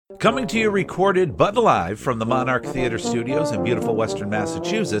Coming to you recorded but live from the Monarch Theater Studios in beautiful Western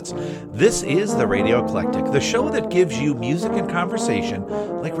Massachusetts, this is the Radio Eclectic, the show that gives you music and conversation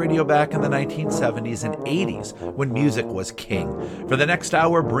like radio back in the 1970s and 80s when music was king. For the next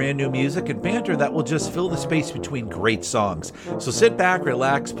hour, brand new music and banter that will just fill the space between great songs. So sit back,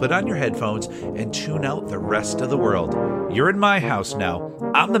 relax, put on your headphones, and tune out the rest of the world. You're in my house now.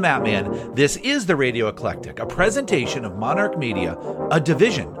 I'm the Matt Man. This is the Radio Eclectic, a presentation of Monarch Media, a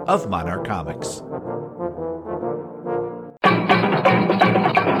division of Monarch Comics.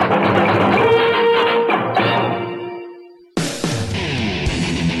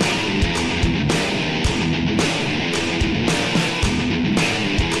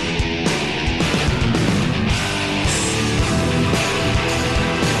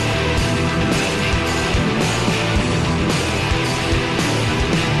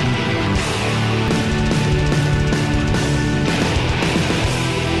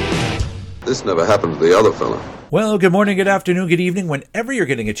 This never happened to the other fella. Well, good morning, good afternoon, good evening, whenever you're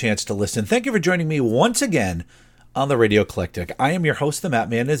getting a chance to listen. Thank you for joining me once again on the Radio Eclectic. I am your host, the Matt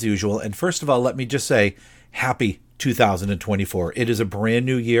Man, as usual. And first of all, let me just say, happy 2024. It is a brand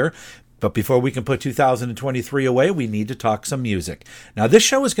new year. But before we can put 2023 away, we need to talk some music. Now, this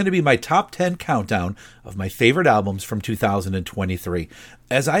show is going to be my top 10 countdown of my favorite albums from 2023.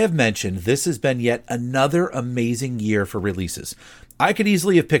 As I have mentioned, this has been yet another amazing year for releases. I could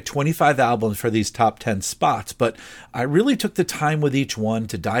easily have picked 25 albums for these top 10 spots, but I really took the time with each one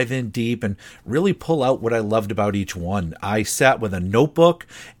to dive in deep and really pull out what I loved about each one. I sat with a notebook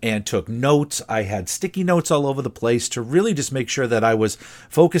and took notes. I had sticky notes all over the place to really just make sure that I was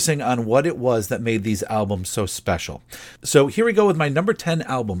focusing on what it was that made these albums so special. So here we go with my number 10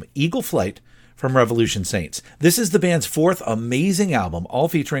 album, Eagle Flight, from Revolution Saints. This is the band's fourth amazing album, all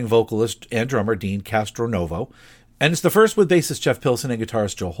featuring vocalist and drummer Dean Castronovo. And it's the first with bassist Jeff Pilson and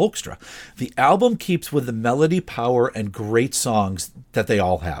guitarist Joe Hoekstra. The album keeps with the melody, power, and great songs that they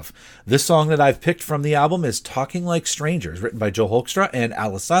all have. This song that I've picked from the album is Talking Like Strangers, written by Joe Hoekstra and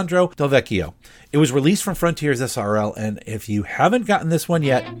Alessandro Del Vecchio. It was released from Frontiers SRL, and if you haven't gotten this one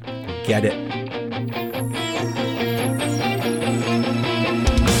yet, get it.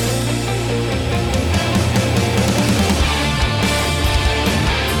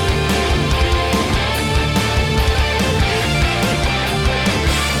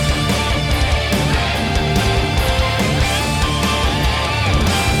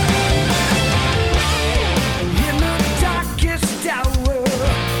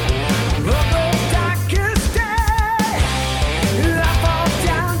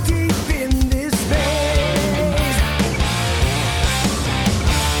 In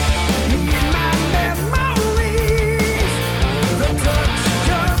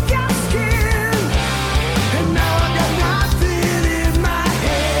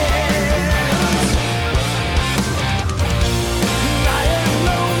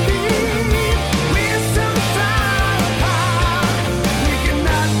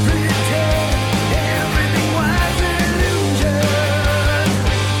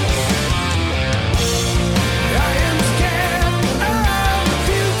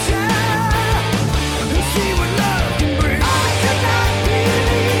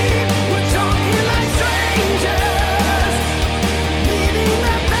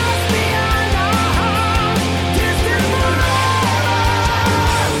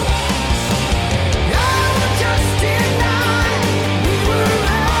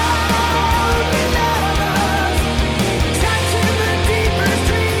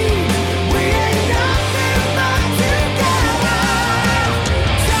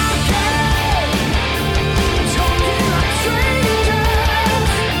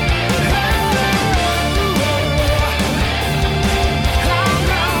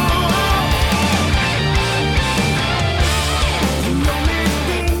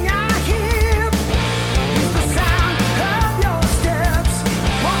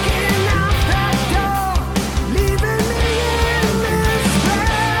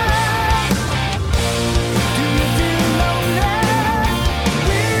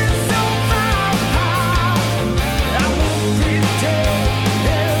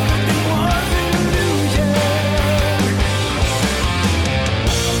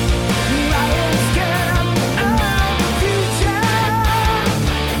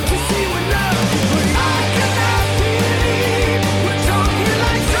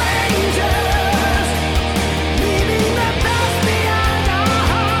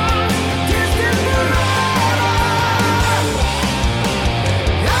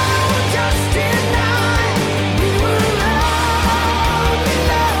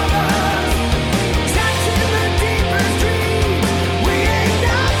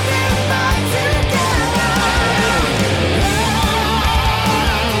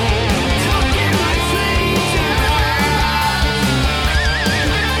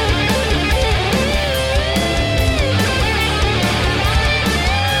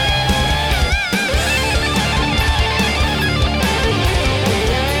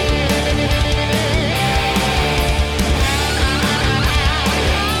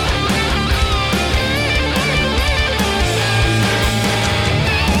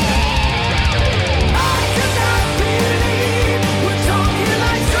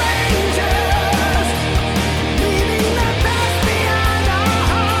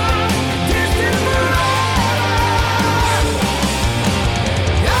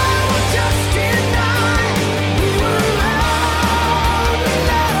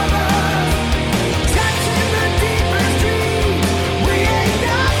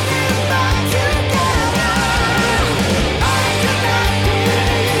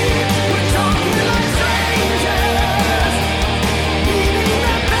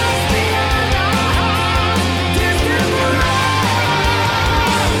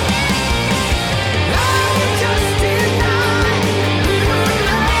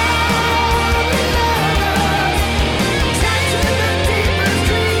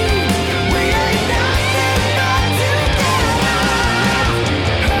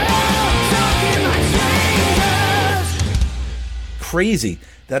crazy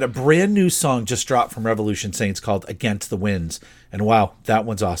that a brand new song just dropped from Revolution Saints called Against the Winds. And wow, that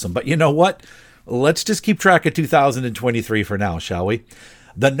one's awesome. But you know what? Let's just keep track of 2023 for now, shall we?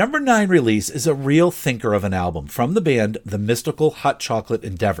 The number 9 release is a real thinker of an album from the band The Mystical Hot Chocolate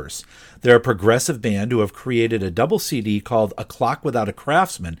Endeavors. They're a progressive band who have created a double CD called A Clock Without a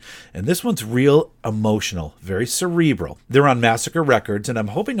Craftsman, and this one's real emotional, very cerebral. They're on Massacre Records, and I'm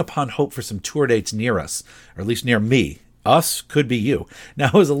hoping upon hope for some tour dates near us, or at least near me. Us could be you.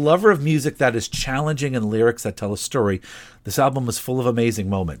 Now, as a lover of music that is challenging and lyrics that tell a story, this album is full of amazing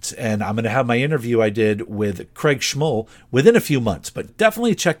moments. And I'm going to have my interview I did with Craig Schmull within a few months. But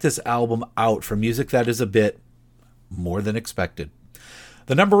definitely check this album out for music that is a bit more than expected.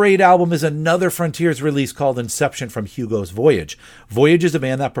 The number 8 album is another Frontiers release called Inception from Hugo's Voyage. Voyage is a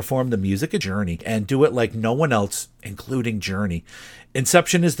band that performed the music of Journey and do it like no one else, including Journey.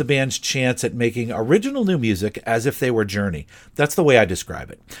 Inception is the band's chance at making original new music as if they were Journey. That's the way I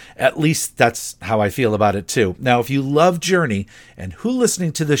describe it. At least that's how I feel about it too. Now, if you love Journey, and who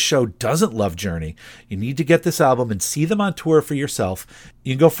listening to this show doesn't love Journey, you need to get this album and see them on tour for yourself.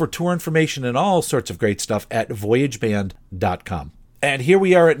 You can go for tour information and all sorts of great stuff at voyageband.com. And here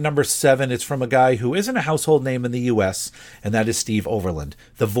we are at number 7. It's from a guy who isn't a household name in the U.S., and that is Steve Overland,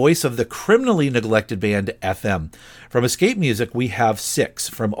 the voice of the criminally neglected band FM. From Escape Music, we have 6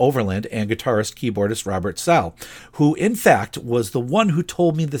 from Overland and guitarist, keyboardist Robert Sal, who in fact was the one who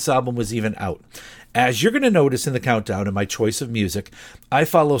told me this album was even out. As you're going to notice in the countdown in my choice of music, I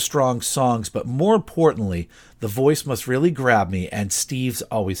follow strong songs, but more importantly, the voice must really grab me, and Steve's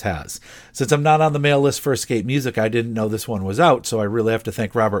always has. Since I'm not on the mail list for Escape Music, I didn't know this one was out, so I really have to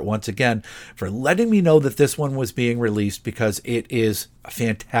thank Robert once again for letting me know that this one was being released, because it is a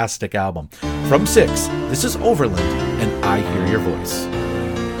fantastic album. From 6, this is Overland, and I Hear Your Voice.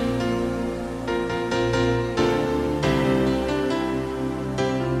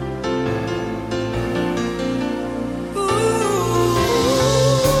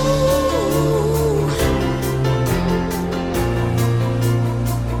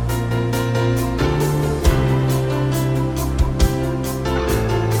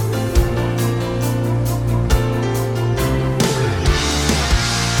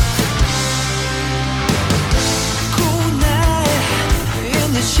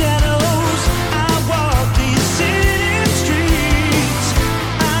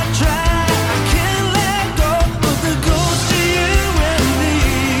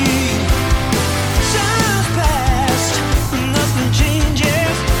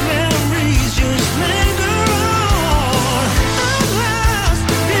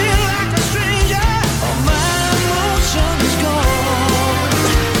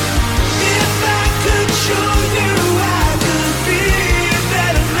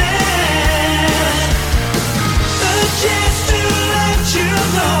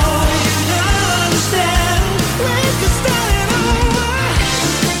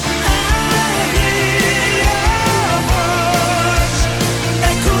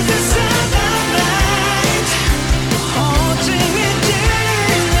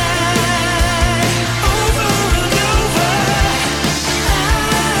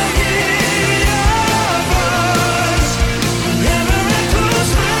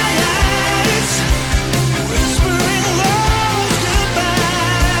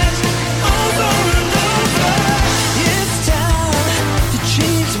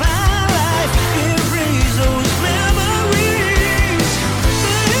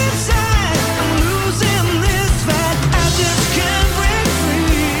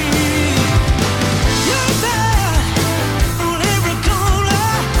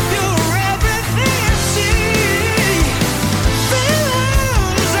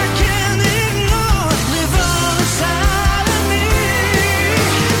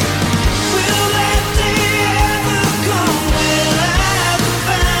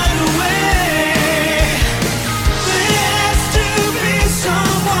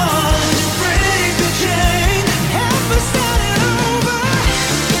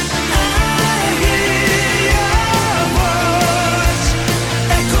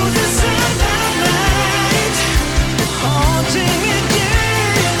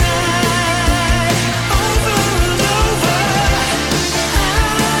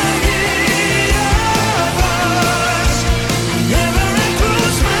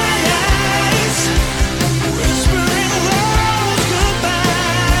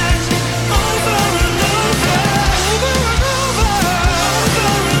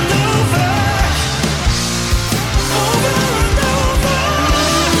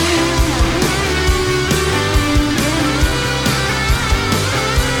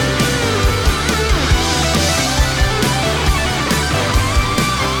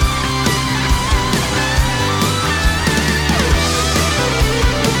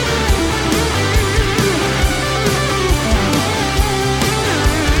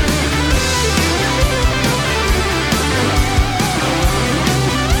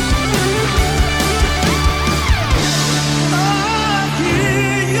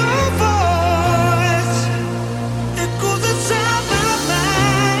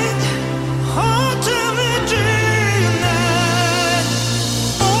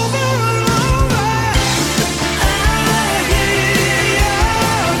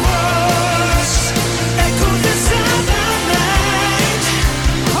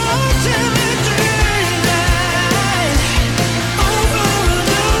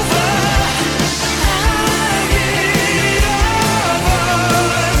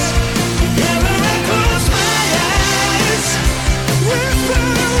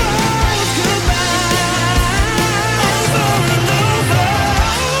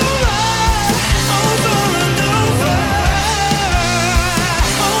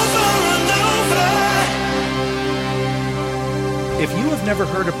 never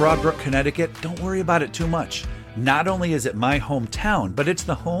heard of Broadbrook, Connecticut, don't worry about it too much. Not only is it my hometown, but it's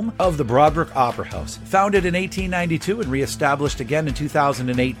the home of the Broadbrook Opera House. Founded in 1892 and reestablished again in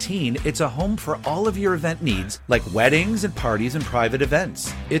 2018, it's a home for all of your event needs, like weddings and parties and private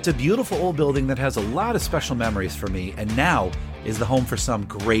events. It's a beautiful old building that has a lot of special memories for me, and now is the home for some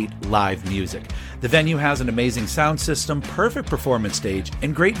great live music. The venue has an amazing sound system, perfect performance stage,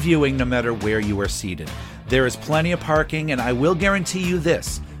 and great viewing no matter where you are seated. There is plenty of parking, and I will guarantee you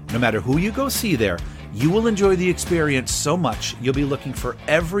this, no matter who you go see there, you will enjoy the experience so much you'll be looking for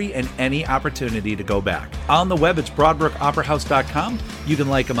every and any opportunity to go back. On the web, it's BroadbrookOperaHouse.com. You can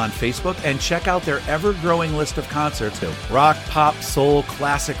like them on Facebook and check out their ever-growing list of concerts. Rock, pop, soul,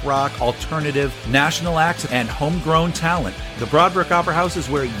 classic rock, alternative, national acts, and homegrown talent. The Broadbrook Opera House is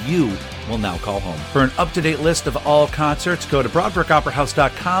where you will now call home. For an up-to-date list of all concerts, go to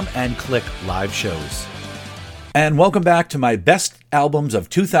BroadbrookOperaHouse.com and click Live Shows. And welcome back to my best albums of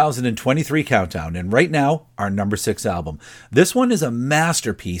 2023 countdown. And right now, our number 6 album. This one is a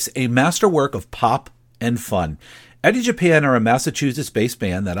masterpiece, a masterwork of pop and fun. Eddie Japan are a Massachusetts-based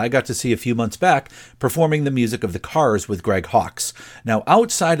band that I got to see a few months back performing the music of The Cars with Greg Hawkes. Now,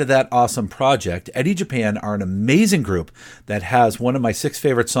 outside of that awesome project, Eddie Japan are an amazing group that has one of my 6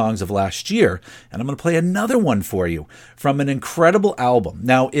 favorite songs of last year, and I'm going to play another one for you from an incredible album.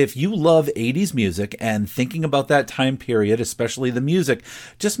 Now, if you love 80s music and thinking about that time period, especially the music,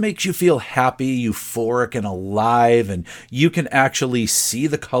 just makes you feel happy, euphoric, and alive, and you can actually see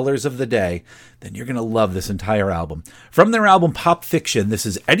the colors of the day, then you're going to love this entire album. From their album Pop Fiction, this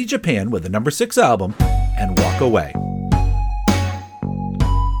is Eddie Japan with the number 6 album, and Walk Away.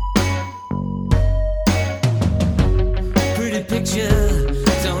 Pretty picture,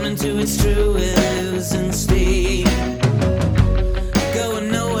 turning to its true illusion steam. Going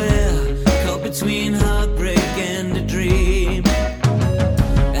nowhere, caught between heartbreak and a dream.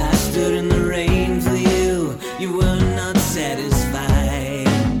 I stood in the rain for you, you were not satisfied.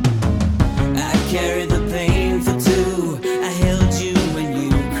 Carry the pain for two. I held you when you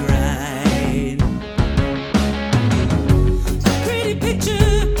cried. A pretty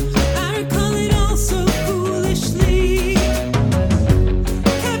picture, I recall it all so foolishly.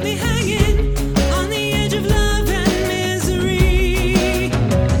 Kept me hanging on the edge of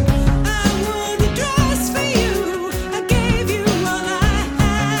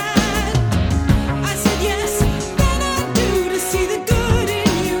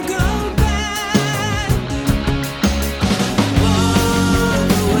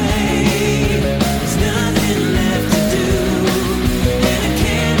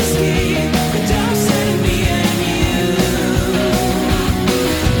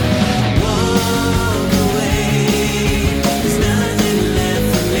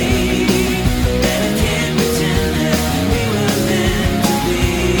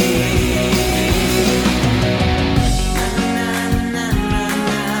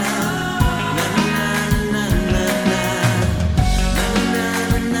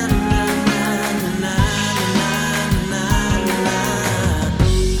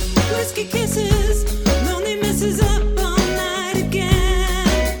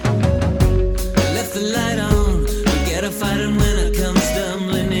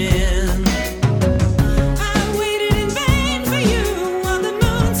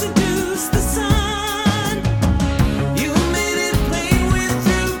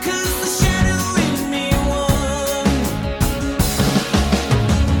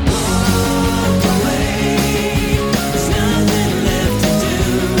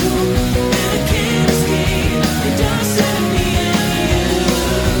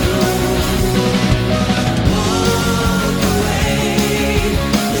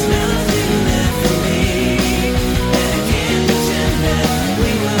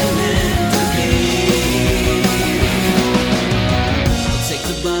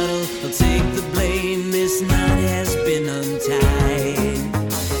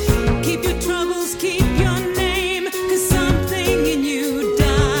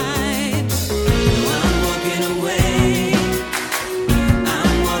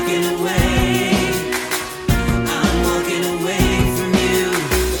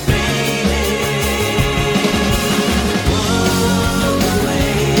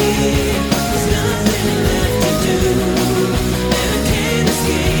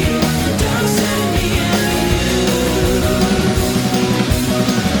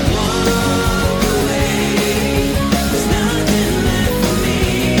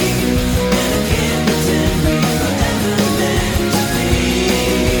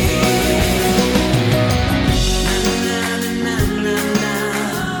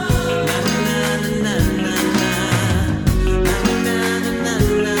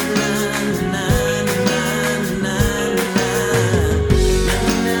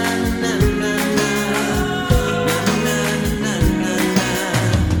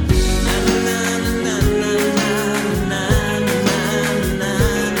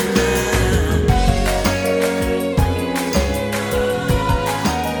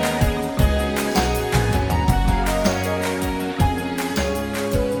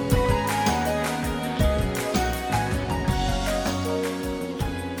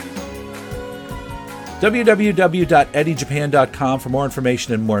www.eddiejapan.com for more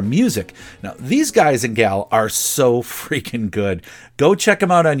information and more music. Now, these guys and gal are so freaking good. Go check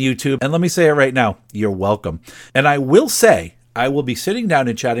them out on YouTube. And let me say it right now, you're welcome. And I will say, I will be sitting down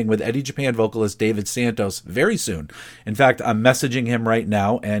and chatting with Eddie Japan vocalist David Santos very soon. In fact, I'm messaging him right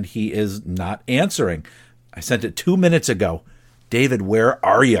now, and he is not answering. I sent it 2 minutes ago. David, where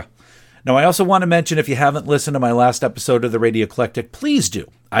are you? Now, I also want to mention, if you haven't listened to my last episode of the Radio Eclectic, please do.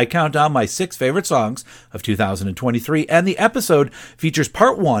 I count down my 6 favorite songs of 2023, and the episode features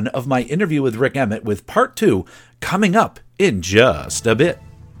part 1 of my interview with Rick Emmett, with part 2 coming up in just a bit.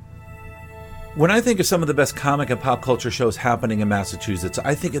 When I think of some of the best comic and pop culture shows happening in Massachusetts,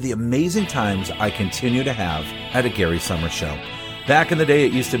 I think of the amazing times I continue to have at a Gary Summer show. Back in the day,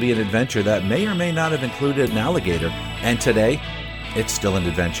 it used to be an adventure that may or may not have included an alligator, and today, it's still an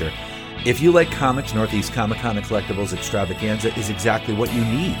adventure. If you like comics, Northeast Comic-Con and Collectibles Extravaganza is exactly what you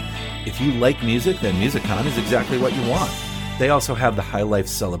need. If you like music, then MusicCon is exactly what you want. They also have the High Life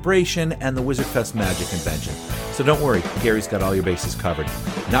Celebration and the Wizard Fest Magic Convention. So don't worry, Gary's got all your bases covered.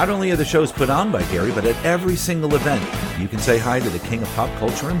 Not only are the shows put on by Gary, but at every single event, you can say hi to the king of pop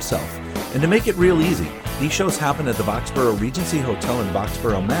culture himself. And to make it real easy, these shows happen at the Boxborough Regency Hotel in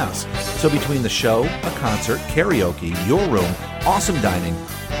Boxborough, Mass. So between the show, a concert, karaoke, your room, awesome dining,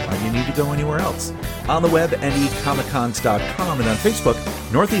 why do you need to go anywhere else? On the web, necomiccons.com, and on Facebook,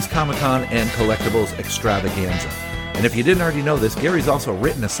 Northeast Comic-Con and Collectibles Extravaganza. And if you didn't already know this, Gary's also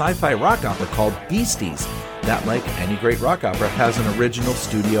written a sci-fi rock opera called Beasties, that, like any great rock opera, has an original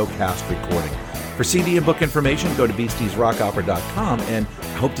studio cast recording. For CD and book information, go to beastiesrockopera.com, and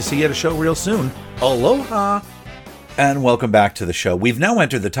I hope to see you at a show real soon. Aloha! And welcome back to the show. We've now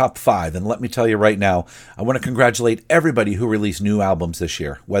entered the top 5, and let me tell you right now, I want to congratulate everybody who released new albums this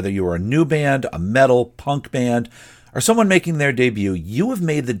year. Whether you are a new band, a metal, punk band, or someone making their debut, you have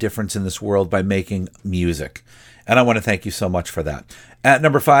made the difference in this world by making music. And I want to thank you so much for that. At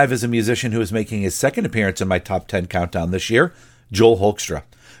number 5 is a musician who is making his second appearance in my top 10 countdown this year, Joel Hoekstra.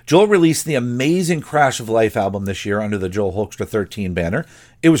 Joel released the amazing Crash of Life album this year under the Joel Hoekstra 13 banner.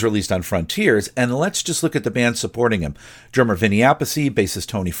 It was released on Frontiers, and let's just look at the band supporting him. Drummer Vinny Appice, bassist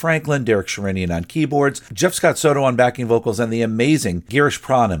Tony Franklin, Derek Sherinian on keyboards, Jeff Scott Soto on backing vocals, and the amazing Girish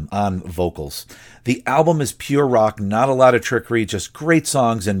Pranam on vocals. The album is pure rock, not a lot of trickery, just great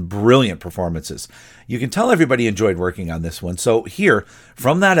songs and brilliant performances. You can tell everybody enjoyed working on this one. So here,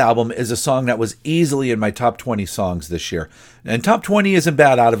 from that album, is a song that was easily in my top 20 songs this year. And top 20 isn't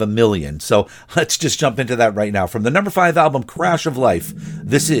bad out of a million, so let's just jump into that right now. From the number 5 album, Crash of Life,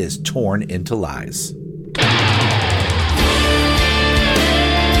 this is Torn into Lies.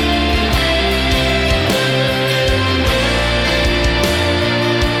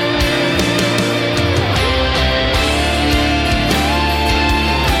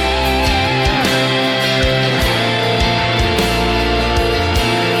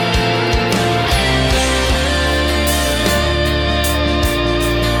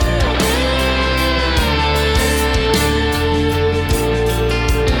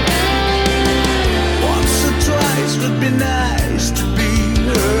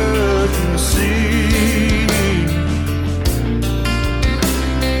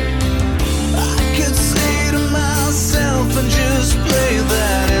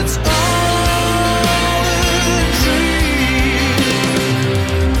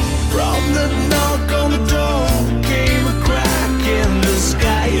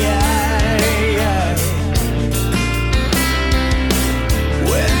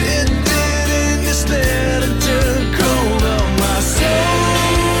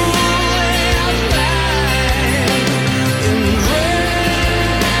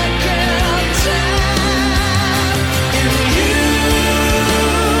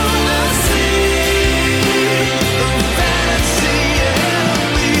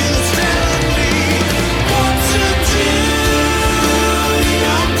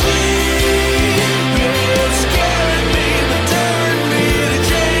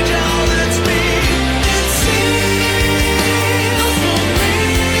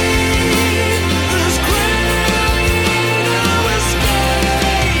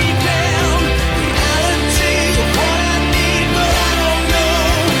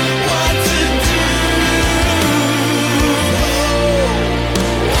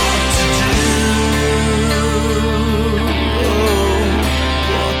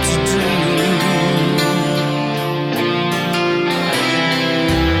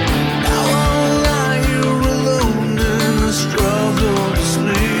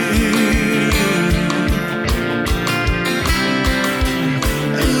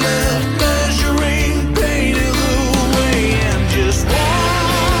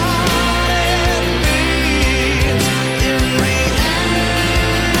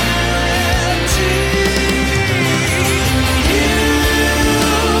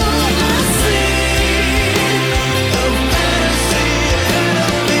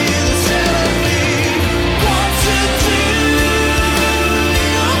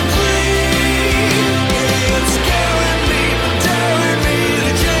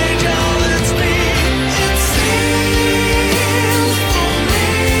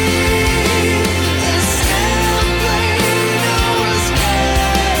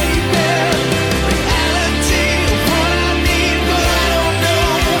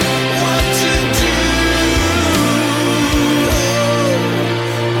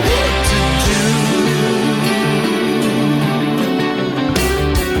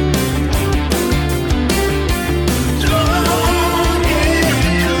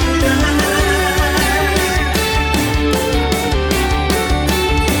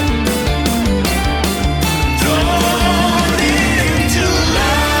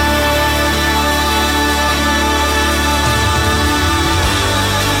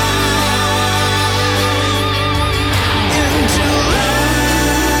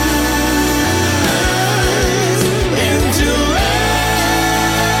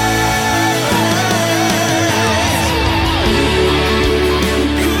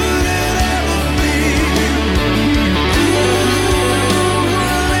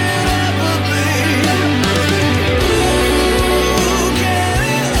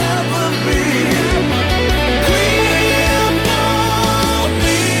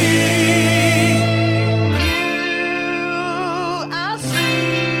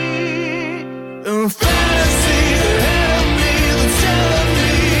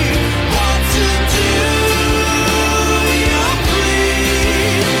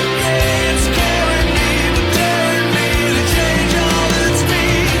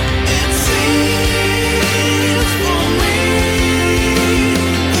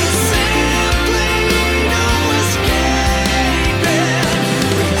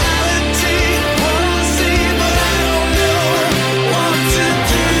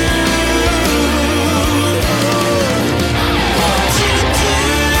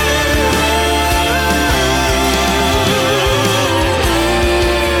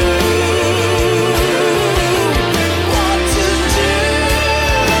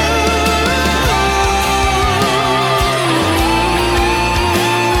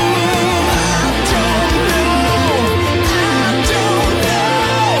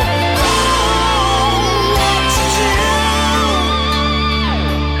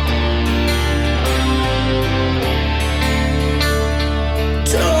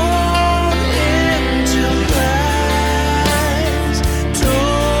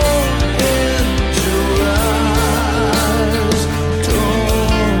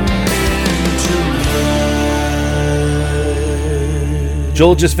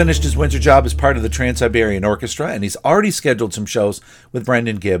 Joel just finished his winter job as part of the Trans-Siberian Orchestra, and he's already scheduled some shows with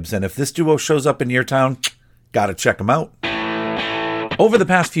Brendan Gibbs. And if this duo shows up in your town, gotta check them out. Over the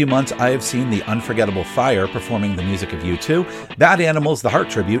past few months, I have seen the unforgettable Fire performing the music of U2, Bad Animals, the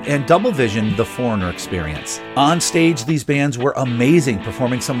Heart Tribute, and Double Vision, the Foreigner Experience. On stage, these bands were amazing,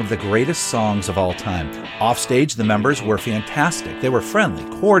 performing some of the greatest songs of all time. Off stage, the members were fantastic. They were friendly,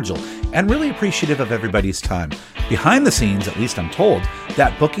 cordial, and really appreciative of everybody's time. Behind the scenes, at least I'm told,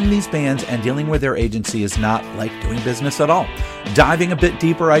 that booking these bands and dealing with their agency is not like doing business at all. Diving a bit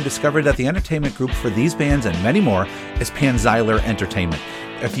deeper, I discovered that the entertainment group for these bands and many more is Panzyler Entertainment.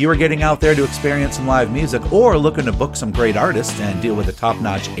 If you are getting out there to experience some live music or looking to book some great artists and deal with a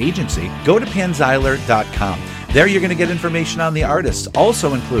top-notch agency, go to panzyler.com. There you're going to get information on the artists,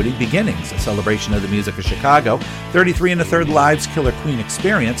 also including Beginnings, a celebration of the music of Chicago, 33 1/3 Live's Killer Queen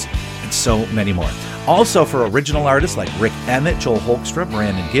Experience, and so many more. Also for original artists like Rick Emmett, Joel Hoekstra,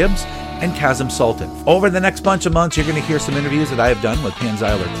 Brandon Gibbs, and Kazim Sultan. Over the next bunch of months, you're going to hear some interviews that I have done with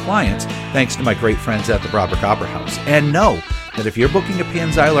Panzyler clients, thanks to my great friends at the Broderick Opera House. And know that if you're booking a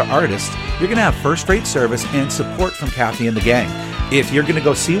Panzyler artist, you're going to have first-rate service and support from Kathy and the gang. If you're going to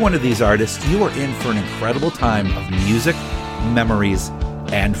go see one of these artists, you are in for an incredible time of music, memories,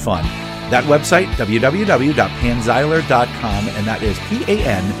 and fun. That website, www.panzyler.com, and that is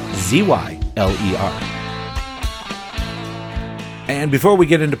Panzyler. And before we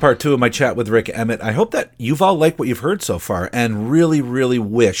get into part 2 of my chat with Rick Emmett, I hope that you've all liked what you've heard so far and really, really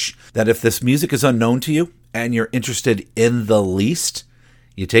wish that if this music is unknown to you and you're interested in the least,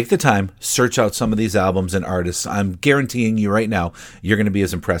 you take the time, search out some of these albums and artists. I'm guaranteeing you right now, you're going to be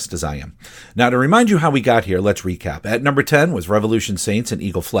as impressed as I am. Now, to remind you how we got here, let's recap. At number 10 was Revolution Saints and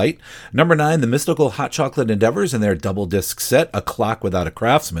Eagle Flight. Number 9, the mystical Hot Chocolate Endeavors and their double disc set, A Clock Without a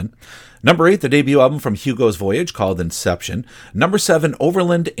Craftsman. Number 8, the debut album from Hugo's Voyage called Inception. Number 7,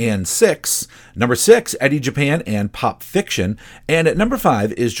 Overland and 6. Number 6, Eddie Japan and Pop Fiction. And at number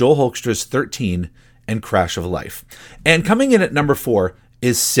 5 is Joel Hoekstra's 13 and Crash of Life. And coming in at number 4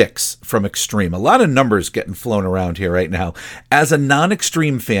 is 6 from Extreme. A lot of numbers getting flown around here right now. As a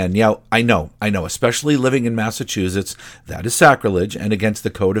non-Extreme fan, I know, especially living in Massachusetts, that is sacrilege and against the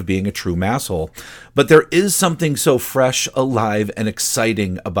code of being a true masshole. But there is something so fresh, alive, and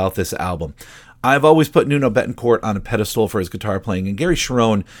exciting about this album. I've always put Nuno Bettencourt on a pedestal for his guitar playing, and Gary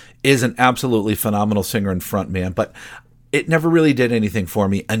Cherone is an absolutely phenomenal singer and frontman, but it never really did anything for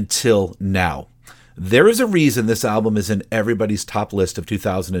me until now. There is a reason this album is in everybody's top list of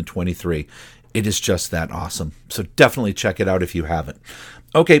 2023. It is just that awesome. So definitely check it out if you haven't.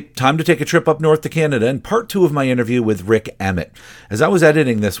 Okay, time to take a trip up north to Canada and part 2 of my interview with Rick Emmett. As I was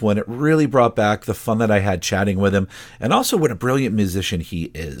editing this one, it really brought back the fun that I had chatting with him and also what a brilliant musician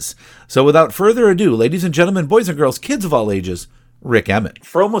he is. So without further ado, ladies and gentlemen, boys and girls, kids of all ages, Rick Emmett.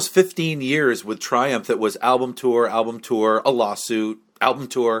 For almost 15 years with Triumph, it was album tour, a lawsuit, album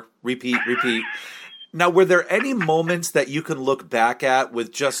tour, repeat. Now, were there any moments that you can look back at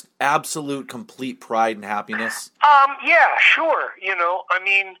with just absolute, complete pride and happiness? Yeah, sure.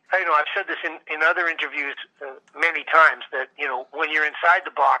 I've said this in other interviews many times that, when you're inside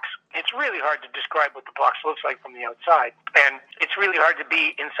the box, it's really hard to describe what the box looks like from the outside. And it's really hard to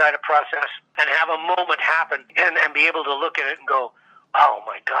be inside a process and have a moment happen and be able to look at it and go, oh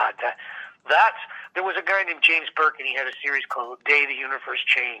my God, there was a guy named James Burke, and he had a series called The Day the Universe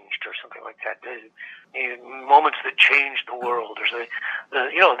Changed, or something like that. Moments that changed the world, or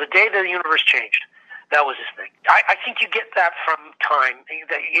the day the universe changed. That was his thing. I think you get that from time.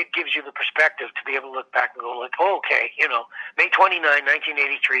 That it gives you the perspective to be able to look back and go like, oh, okay, May 29, 1983,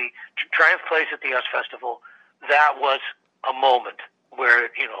 Triumph plays at the US Festival. That was a moment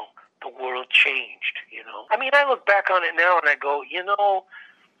where, the world changed, I look back on it now and I go,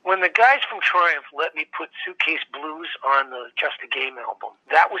 when the guys from Triumph let me put Suitcase Blues on the Just a Game album,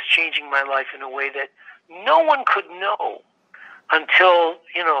 that was changing my life in a way that no one could know until,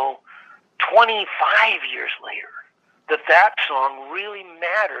 25 years later, that song really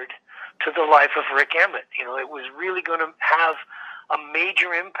mattered to the life of Rick Emmett. It was really going to have a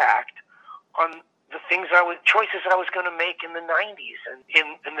major impact on the choices I was going to make in the 90s and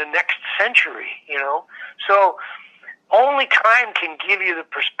in the next century, So only time can give you the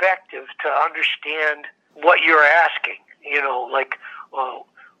perspective to understand what you're asking,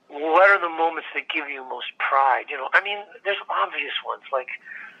 what are the moments that give you most pride? There's obvious ones, like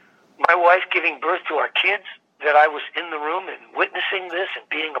my wife giving birth to our kids. that I was in the room and witnessing this and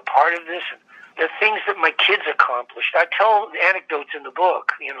being a part of this, and the things that my kids accomplished. I tell anecdotes in the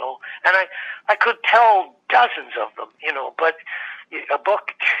book, and I could tell dozens of them, but a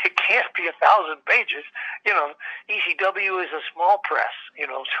book, it can't be 1,000 pages. ECW is a small press,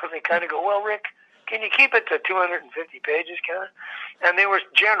 so they kind of go, well, Rick, can you keep it to 250 pages, kind of? And they were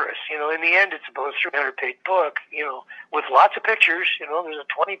generous. In the end, it's about a 300-page book, with lots of pictures. There's a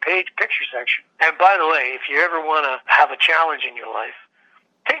 20-page picture section. And by the way, if you ever want to have a challenge in your life,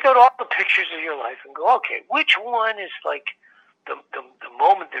 take out all the pictures of your life and go, okay, which one is like the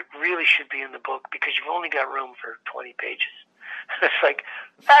moment that really should be in the book, because you've only got room for 20 pages. It's like,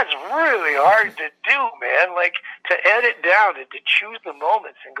 that's really hard to do, man. Like, to edit down and to choose the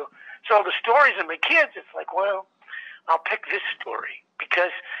moments and go. So the stories of my kids, it's like, well, I'll pick this story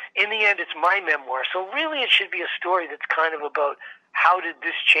because in the end it's my memoir. So really it should be a story that's kind of about how did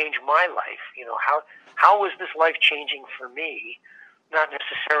this change my life? How was this life changing for me? Not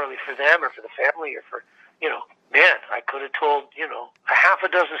necessarily for them or for the family or for, man, I could have told, a half a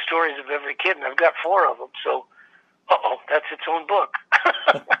dozen stories of every kid, and I've got 4 of them. So, that's its own book.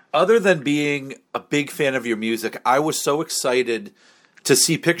 Other than being a big fan of your music, I was so excited to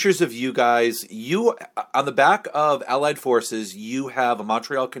see pictures of you guys. You, on the back of Allied Forces, you have a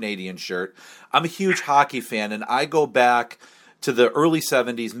Montreal Canadiens shirt. I'm a huge hockey fan, and I go back to the early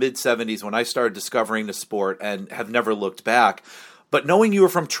 70s, mid-70s, when I started discovering the sport and have never looked back. But knowing you were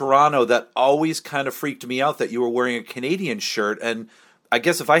from Toronto, that always kind of freaked me out that you were wearing a Canadian shirt. And I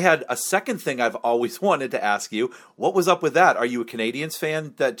guess if I had a second thing I've always wanted to ask you, what was up with that? Are you a Canadiens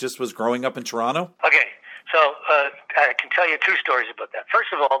fan that just was growing up in Toronto? Okay, so I can tell you 2 stories about that.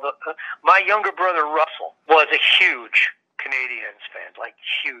 First of all, my younger brother Russell was a huge Canadiens fan, like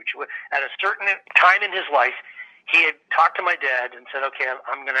huge. At a certain time in his life, he had talked to my dad and said, okay,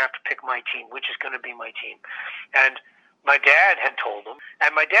 I'm going to have to pick my team, which is going to be my team. And my dad had told him,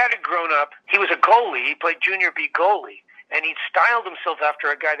 and my dad had grown up, he was a goalie, he played junior B goalie, and he'd styled himself after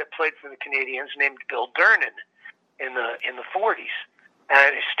a guy that played for the Canadiens named Bill Durnan in the 40s.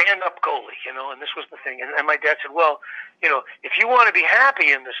 And a stand-up goalie, and this was the thing. And my dad said, well, if you want to be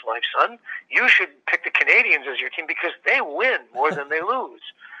happy in this life, son, you should pick the Canadiens as your team because they win more than they lose.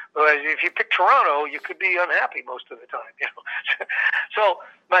 Whereas if you pick Toronto, you could be unhappy most of the time. So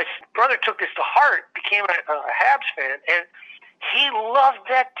my brother took this to heart, became a Habs fan, and he loved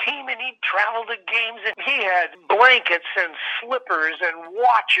that team, and he traveled to games, and he had blankets and slippers and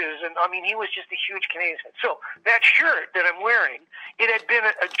watches, and he was just a huge Canadian fan. So that shirt that I'm wearing, it had been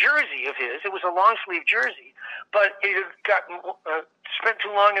a jersey of his. It was a long sleeve jersey, but it had gotten spent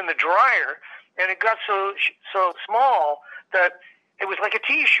too long in the dryer, and it got so small that it was like a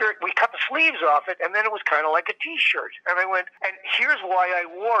T-shirt. We cut the sleeves off it, and then it was kind of like a T-shirt. And I went, and here's why I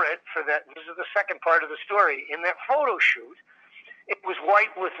wore it for that. This is the second part of the story. In that photo shoot, it was white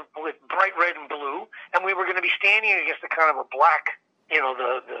with bright red and blue, and we were going to be standing against the kind of a black,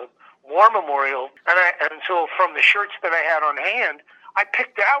 the war memorial. And so from the shirts that I had on hand, I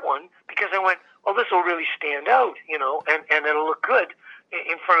picked that one because I went, well, this will really stand out, and it'll look good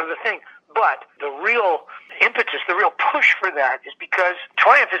in front of the thing. But the real impetus, the real push for that is because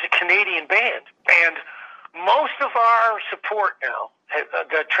Triumph is a Canadian band. And most of our support now,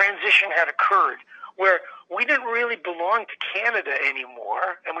 the transition had occurred where we didn't really belong to Canada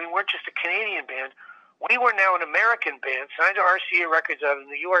anymore, and we weren't just a Canadian band. We were now an American band, signed to RCA Records out of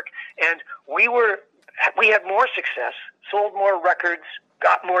New York, and we had more success, sold more records,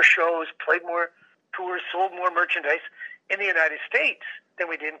 got more shows, played more tours, sold more merchandise in the United States than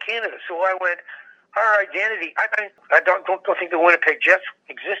we did in Canada. So I went, our identity, I don't think the Winnipeg Jets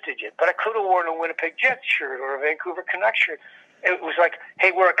existed yet, but I could have worn a Winnipeg Jets shirt or a Vancouver Canucks shirt. It was like,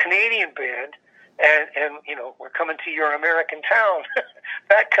 hey, we're a Canadian band, and we're coming to your American town,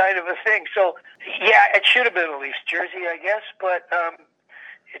 that kind of a thing. So, yeah, it should have been a Leafs jersey, I guess, but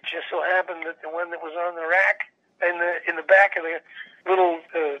it just so happened that the one that was on the rack in the back of the little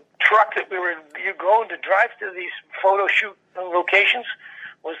truck that we were going to drive to these photo shoot locations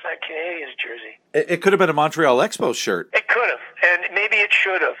was that Canadiens jersey. It could have been a Montreal Expos shirt. It could have, and maybe it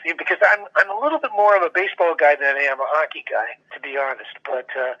should have, because I'm a little bit more of a baseball guy than I am a hockey guy, to be honest. But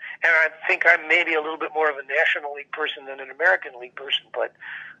and I think I'm maybe a little bit more of a National League person than an American League person. But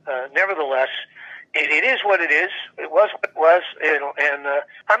nevertheless, it is what it is. It was what it was, and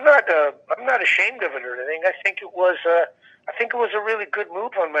I'm not ashamed of it or anything. I think it was a really good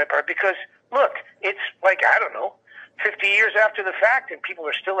move on my part because look, it's like, I don't know, 50 years after the fact, and people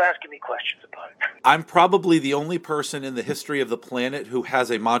are still asking me questions about it. I'm probably the only person in the history of the planet who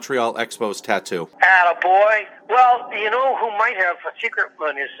has a Montreal Expos tattoo. Attaboy. Well, you know who might have a secret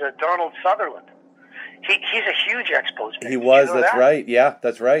one is Donald Sutherland. He's a huge Expos fan. He was, you know that's that? right. Yeah,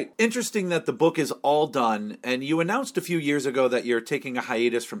 that's right. Interesting that the book is all done, and you announced a few years ago that you're taking a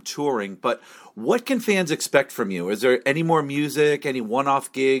hiatus from touring, but what can fans expect from you? Is there any more music, any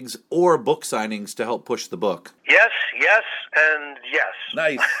one-off gigs, or book signings to help push the book? Yes, and yes.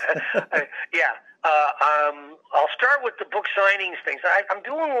 Nice. Yeah. I'll start with the book signings things. I'm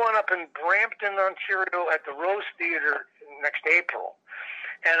doing one up in Brampton, Ontario at the Rose Theatre next April.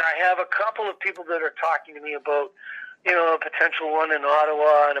 And I have a couple of people that are talking to me about, a potential one in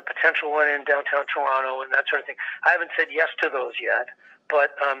Ottawa and a potential one in downtown Toronto and that sort of thing. I haven't said yes to those yet.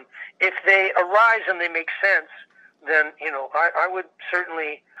 But if they arise and they make sense, then, I would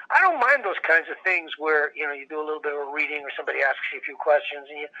certainly... I don't mind those kinds of things where, you do a little bit of a reading or somebody asks you a few questions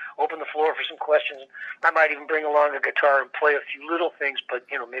and you open the floor for some questions. I might even bring along a guitar and play a few little things, but,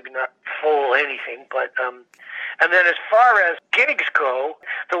 maybe not full anything. But, and then as far as gigs go,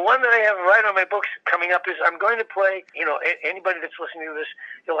 the one that I have right on my books coming up is I'm going to play, anybody that's listening to this,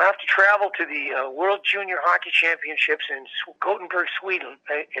 you'll have to travel to the World Junior Hockey Championships in Gothenburg, Sweden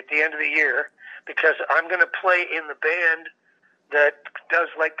at the end of the year, because I'm going to play in the band that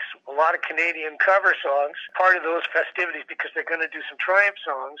does like a lot of Canadian cover songs, part of those festivities, because they're going to do some Triumph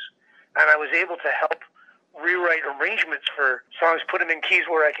songs, and I was able to help rewrite arrangements for songs, put them in keys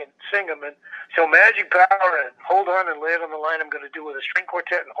where I can sing them, and so Magic Power and Hold On and Lay It on the Line I'm going to do with a string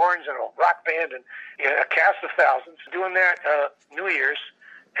quartet and horns and a rock band and a cast of thousands, doing that New Year's,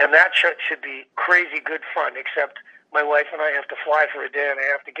 and that should be crazy good fun, except my wife and I have to fly for a day and I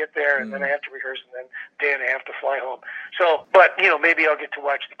have to get there and then I have to rehearse and then a day and I have to fly home. So, but, maybe I'll get to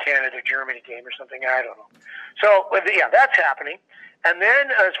watch the Canada-Germany game or something. I don't know. So, yeah, that's happening. And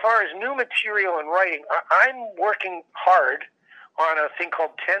then as far as new material and writing, I'm working hard on a thing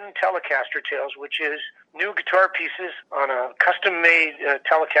called 10 Telecaster Tales, which is new guitar pieces on a custom-made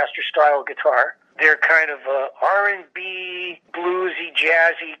Telecaster-style guitar. They're kind of R&B, bluesy,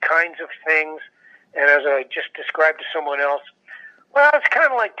 jazzy kinds of things. And as I just described to someone else, well, it's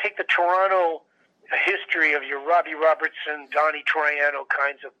kind of like take the Toronto history of your Robbie Robertson, Donnie Troiano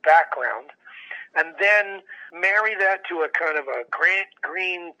kinds of background, and then marry that to a kind of a Grant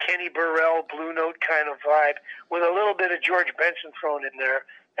Green, Kenny Burrell, Blue Note kind of vibe with a little bit of George Benson thrown in there.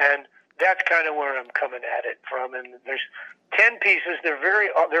 And that's kind of where I'm coming at it from. And there's 10 pieces.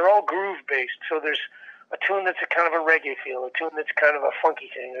 They're all groove-based. So there's a tune that's a kind of a reggae feel, a tune that's kind of a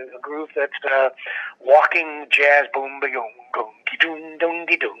funky thing, a groove that's walking jazz, boom, ba-yoom, boom, ki-doom, doom,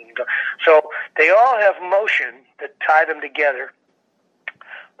 ki-doom. So they all have motion that tie them together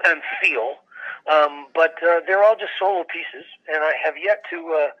and feel, but they're all just solo pieces, and I have yet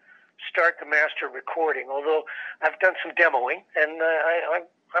to start the master recording, although I've done some demoing, and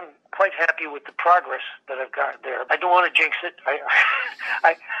I'm quite happy with the progress that I've got there. I don't want to jinx it.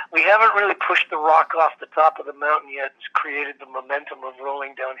 We haven't really pushed the rock off the top of the mountain yet. It's created the momentum of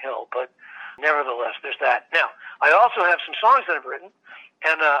rolling downhill, but nevertheless, there's that. Now, I also have some songs that I've written,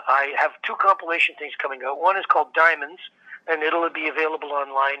 and I have two compilation things coming out. One is called Diamonds, and it'll be available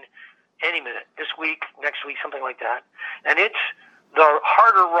online any minute, this week, next week, something like that. And it's the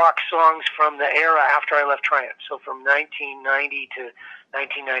harder rock songs from the era after I left Triumph, so from 1990 to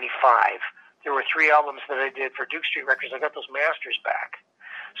 1995. There were 3 albums that I did for Duke Street Records. I got those masters back.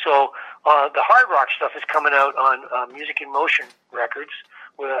 So the hard rock stuff is coming out on Music in Motion Records,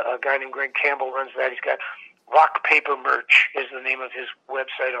 with a guy named Greg Campbell runs that. He's got Rock Paper Merch is the name of his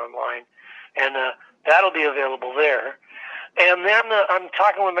website online, and that'll be available there. And then I'm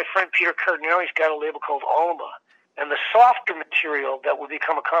talking with my friend Peter Cardinale. He's got a label called Alma, and the softer material that will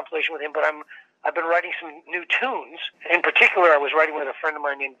become a compilation with him. But I've been writing some new tunes. In particular, I was writing with a friend of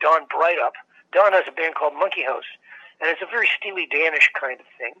mine named Don Breitup. Don has a band called Monkey House, and it's a very Steely Dan-ish kind of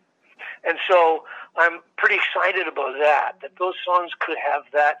thing. And so I'm pretty excited about that those songs could have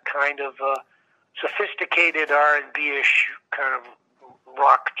that kind of sophisticated R&B-ish kind of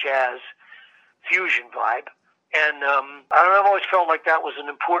rock jazz fusion vibe. And I've always felt like that was an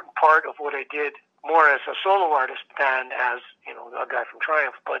important part of what I did, more as a solo artist than as, a guy from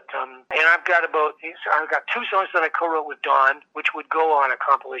Triumph. But and I've got 2 songs that I co-wrote with Don, which would go on a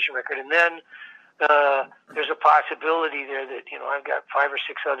compilation record. And then there's a possibility there that, I've got 5 or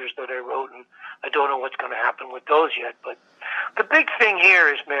 6 others that I wrote, and I don't know what's going to happen with those yet. But the big thing here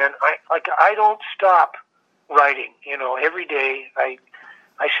is, man, I don't stop writing. Every day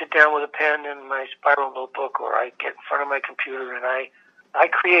I sit down with a pen and my spiral notebook, or I get in front of my computer and I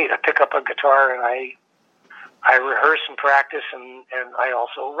create. I pick up a guitar and I rehearse and practice, and I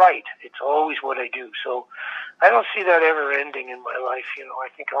also write. It's always what I do. So I don't see that ever ending in my life. I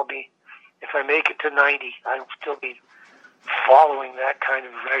think I'll be, if I make it to 90, I'll still be following that kind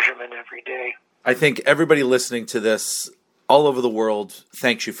of regimen every day. I think everybody listening to this all over the world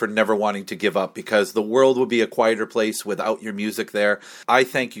thanks you for never wanting to give up, because the world would be a quieter place without your music there. I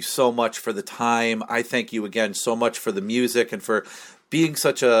thank you so much for the time. I thank you again so much for the music and for being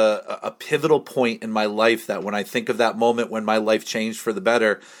such a pivotal point in my life, that when I think of that moment when my life changed for the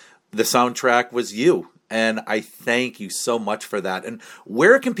better, the soundtrack was you. And I thank you so much for that. And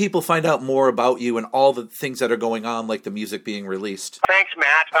where can people find out more about you and all the things that are going on, like the music being released? Thanks,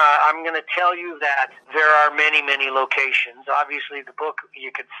 Matt. I'm going to tell you that there are many, many locations. Obviously, the book,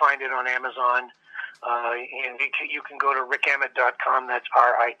 you can find it on Amazon. And you can go to rickemmett.com. That's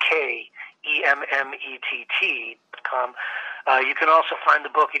RIKEMMETT.com. You can also find the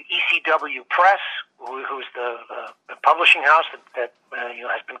book at ECW Press, who's the publishing house that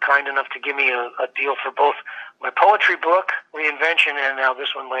has been kind enough to give me a deal for both my poetry book, Reinvention, and now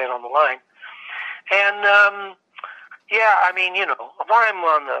this one, Lay It on the Line. And, I'm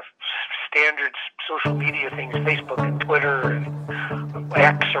on the standard social media things, Facebook and Twitter and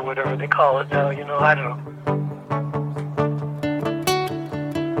X or whatever they call it now, I don't know.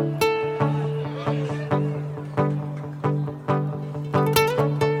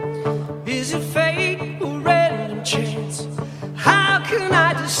 Is it fate or random chance? How can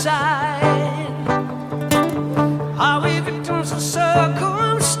I decide? Are we victims of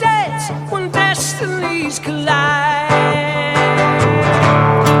circumstance when destinies collide?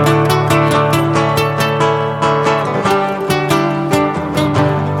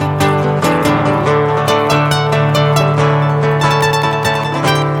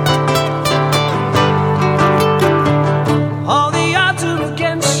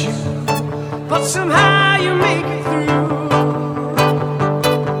 Somehow you make it through.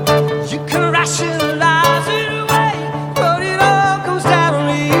 You can rationalize it away, but it all comes down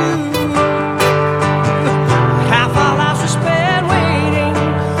to you. Half our lives we spend waiting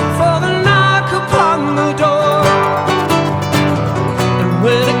for the knock upon the door. And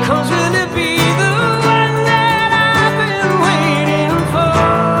when it comes, will it be the one that I've been waiting for?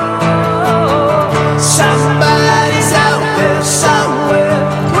 Somebody's out there somewhere,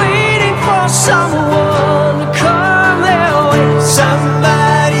 someone to come their way.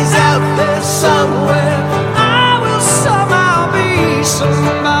 Somebody's out there somewhere. I will somehow be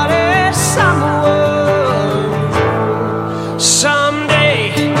somebody somewhere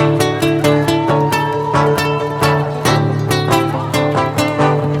someday.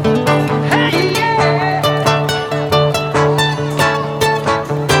 Hey, yeah.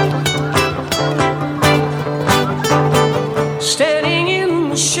 Standing in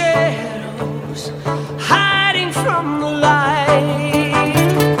the shadows, hiding from the light,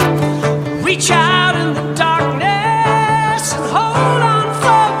 reach out in the darkness and hold on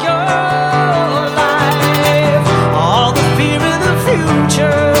for your life. All the fear of the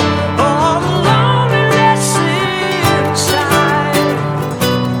future, all the loneliness inside.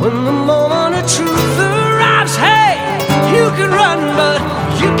 When the moment of truth arrives, hey, you can run but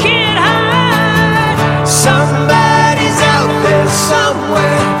you can't hide. Somebody's out there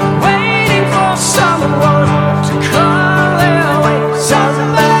somewhere, waiting for someone to come their way.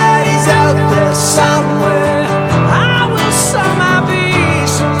 Somebody's out there somewhere. I will somehow be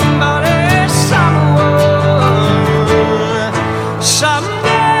somebody somewhere someday.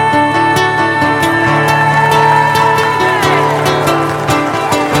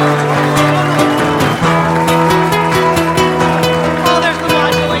 Oh, there's the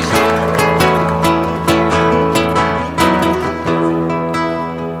modulation.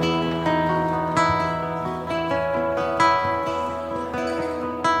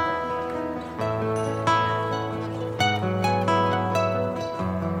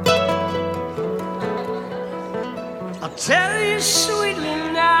 I'll tell you sweetly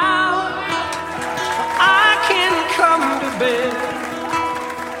now, I can come to bed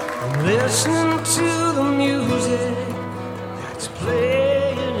listening to the music that's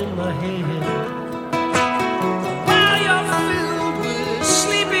playing in my head. While you're filled with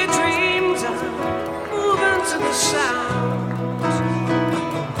sleepy dreams, I'm moving to the sounds.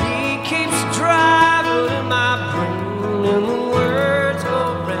 The beat keeps driving in my brain and the words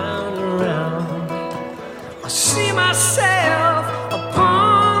go round and round. I see myself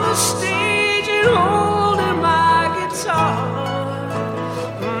upon the stage and holding my guitar.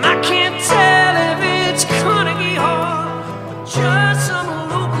 And I can't tell if it's Carnegie Hall or just some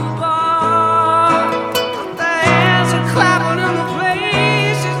local bar. The hands are clapping and the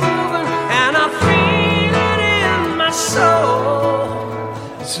place is moving, and I feel it in my soul.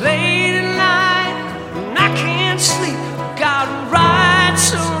 It's late at night and I can't sleep. Gotta write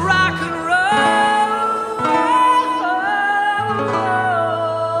some rock and roll.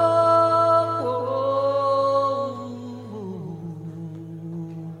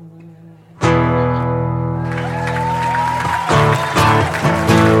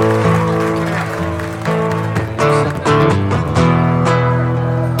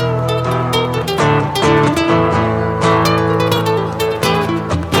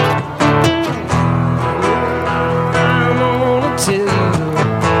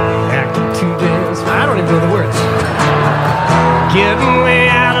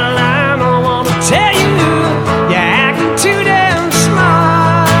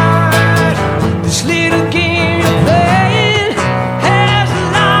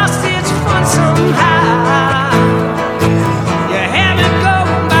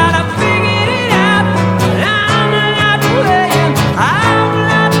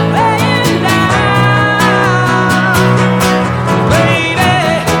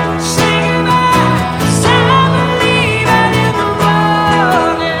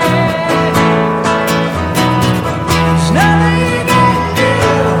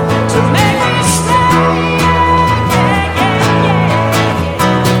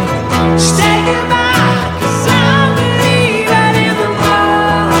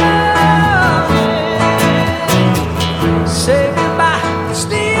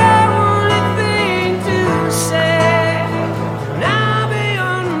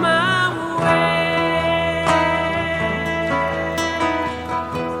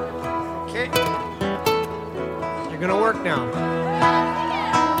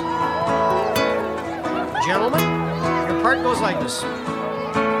 goes like this.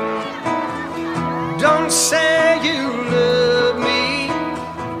 Don't say you love me.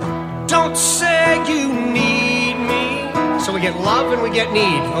 Don't say you need me. So we get love and we get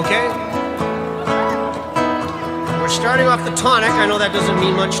need, okay? We're starting off the tonic. I know that doesn't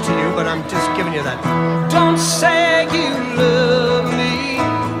mean much to you, but I'm just giving you that. Don't say you love me.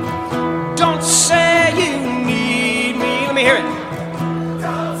 Don't say you need me. Let me hear it.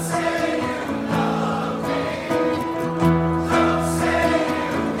 Don't say you love me. Don't say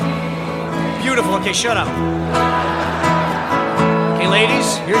you need me. Beautiful. Okay, shut up. Okay,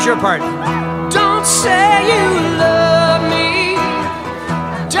 ladies, here's your part. Don't say you love me.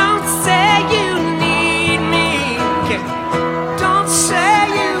 Don't say you need me. Okay. Don't say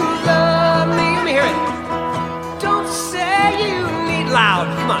you love me. Let me hear it. Don't say you need loud.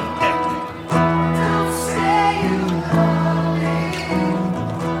 Come on. Don't say you love me.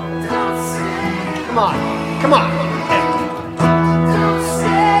 Don't say. Come on. Come on. Don't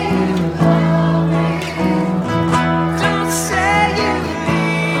say you love me. Don't say you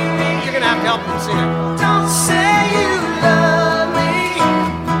need me. You're gonna have to help me sing it. Don't say you love me.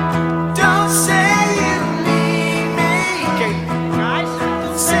 Don't say you need me. Okay, guys.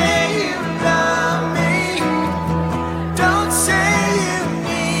 Don't say you love me. Don't say you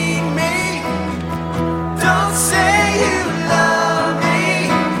need me. Don't say you love me.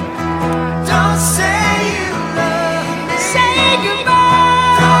 Don't say you love me. Say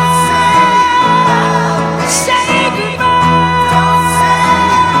goodbye. Don't say goodbye. Don't say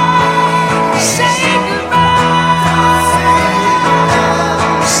goodbye.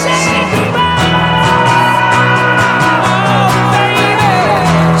 Say goodbye. Oh,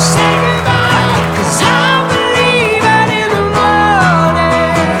 baby, say goodbye. 'Cause I'm leaving in the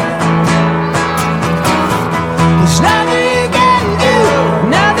morning. There's nothing you can do,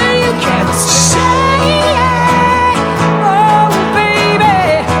 nothing you can say. Oh, baby,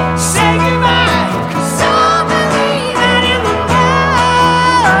 say goodbye. 'Cause I'm leaving in the morning.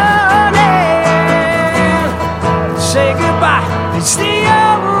 Say goodbye, it's the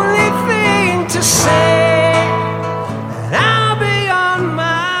only thing to say. And I'll be on my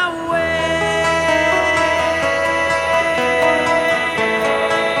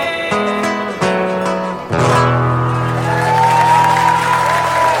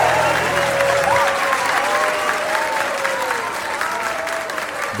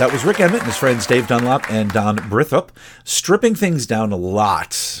That was Rick Emmett and his friends Dave Dunlop and Don Brithup, stripping things down a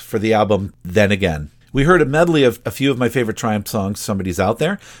lot for the album Then Again. We heard a medley of a few of my favorite Triumph songs, Somebody's Out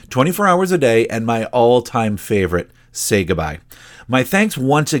There, 24 Hours a Day, and my all-time favorite, Say Goodbye. My thanks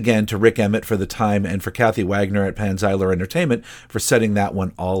once again to Rick Emmett for the time and for Kathy Wagner at Panzyler Entertainment for setting that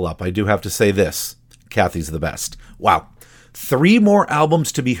one all up. I do have to say this, Kathy's the best. Wow. 3 more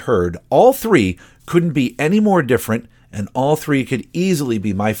albums to be heard. All 3 couldn't be any more different, and all 3 could easily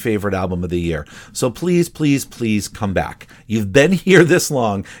be my favorite album of the year. So please, please, please come back. You've been here this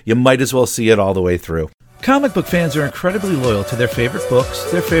long, you might as well see it all the way through. Comic book fans are incredibly loyal to their favorite books,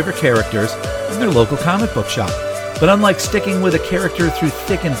 their favorite characters, and their local comic book shop. But unlike sticking with a character through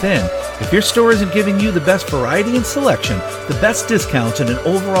thick and thin, if your store isn't giving you the best variety and selection, the best discounts, and an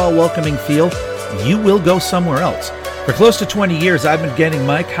overall welcoming feel, you will go somewhere else. For close to 20 years, I've been getting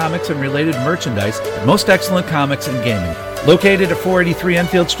my comics and related merchandise at Most Excellent Comics and Gaming. Located at 483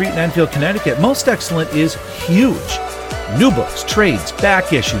 Enfield Street in Enfield, Connecticut, Most Excellent is huge. New books, trades,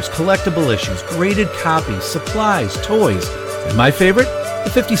 back issues, collectible issues, graded copies, supplies, toys, and my favorite,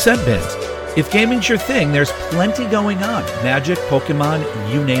 the 50-cent bins. If gaming's your thing, there's plenty going on. Magic, Pokemon,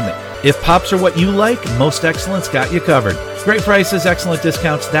 you name it. If pops are what you like, Most Excellent's got you covered. Great prices, excellent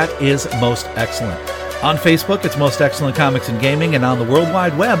discounts, that is Most Excellent. On Facebook, it's Most Excellent Comics and Gaming, and on the World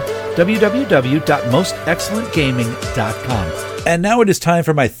Wide Web, www.mostexcellentgaming.com. And now it is time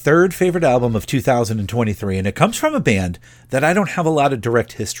for my third favorite album of 2023, and it comes from a band that I don't have a lot of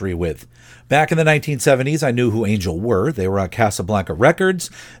direct history with. Back in the 1970s, I knew who Angel were. They were on Casablanca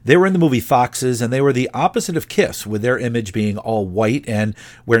Records, they were in the movie Foxes, and they were the opposite of Kiss, with their image being all white and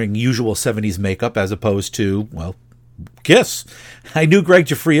wearing usual 70s makeup as opposed to, well, Kiss. I knew Greg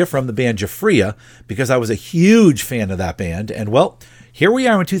Giuffria from the band Giuffria because I was a huge fan of that band, and well, here we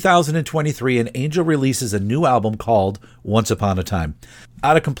are in 2023 and Angel releases a new album called Once Upon a Time.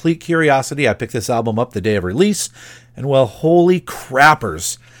 Out of complete curiosity, I picked this album up the day of release, and well, holy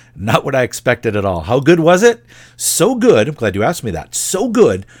crappers. Not what I expected at all. How good was it? So good, I'm glad you asked me that, so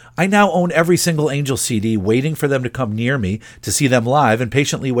good, I now own every single Angel CD, waiting for them to come near me to see them live and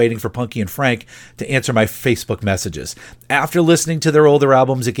patiently waiting for Punky and Frank to answer my Facebook messages. After listening to their older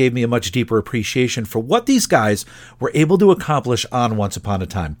albums, it gave me a much deeper appreciation for what these guys were able to accomplish on Once Upon a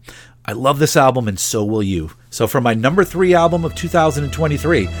Time. I love this album, and so will you. So for my number 3 album of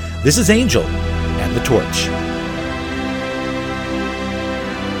 2023, this is Angel and the Torch.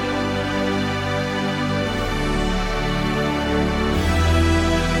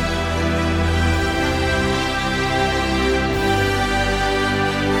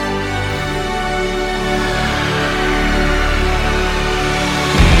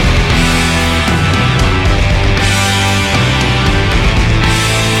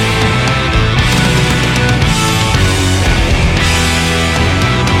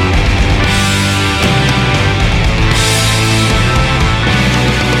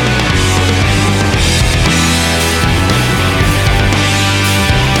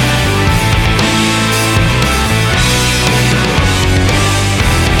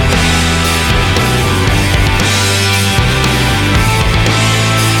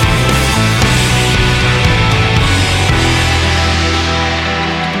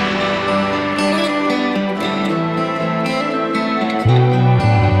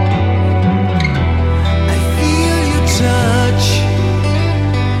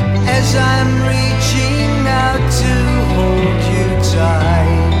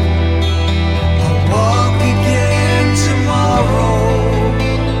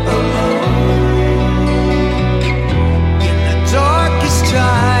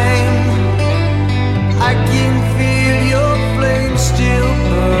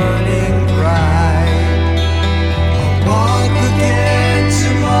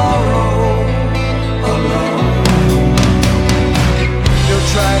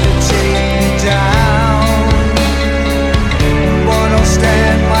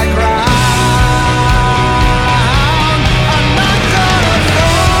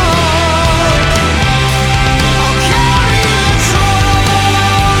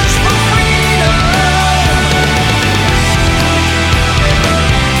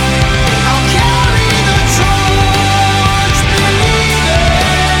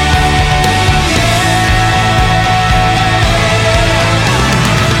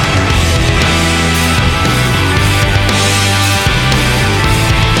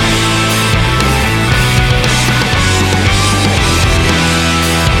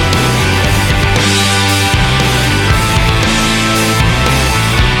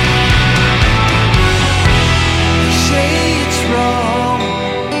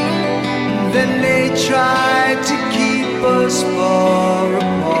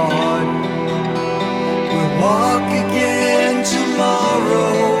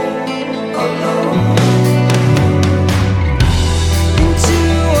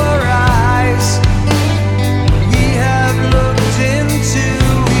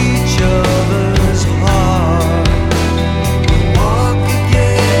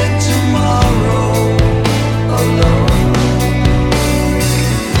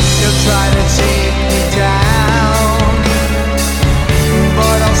 Try to take me down,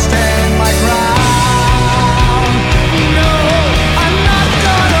 but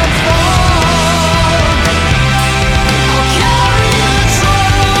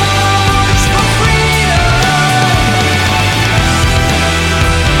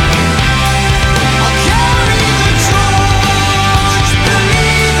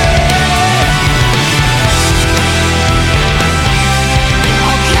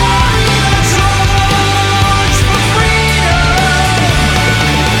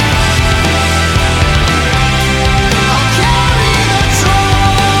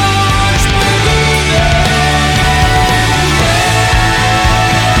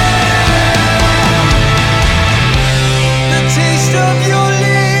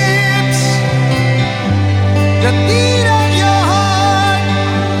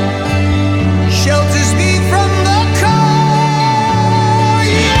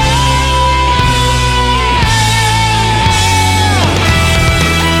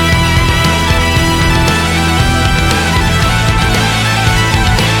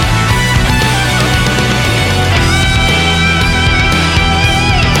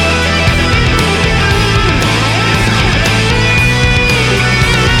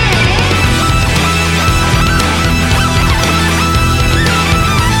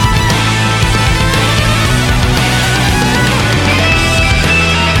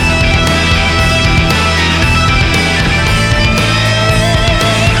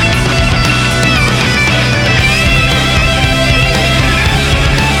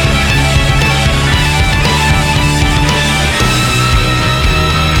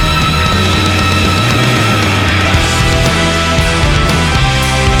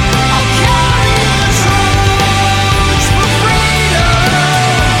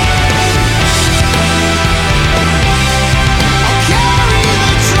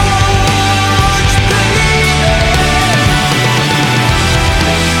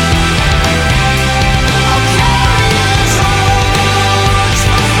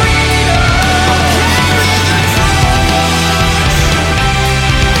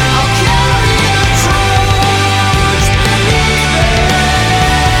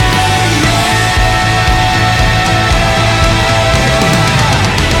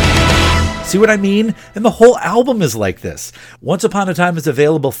See what I mean? And the whole album is like this. Once Upon a Time is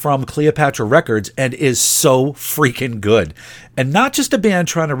available from Cleopatra Records and is so freaking good. And not just a band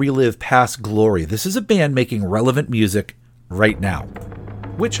trying to relive past glory. This is a band making relevant music right now.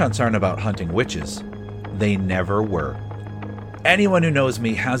 Witch hunts aren't about hunting witches. They never were. Anyone who knows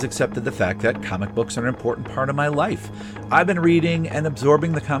me has accepted the fact that comic books are an important part of my life. I've been reading and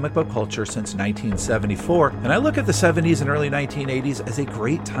absorbing the comic book culture since 1974, and I look at the 70s and early 1980s as a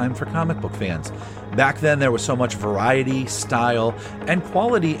great time for comic book fans. Back then, there was so much variety, style, and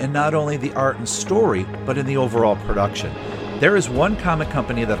quality in not only the art and story, but in the overall production. There is one comic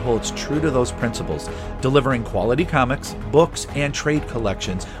company that holds true to those principles, delivering quality comics, books, and trade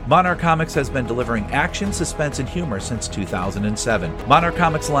collections. Monarch Comics has been delivering action, suspense, and humor since 2007. Monarch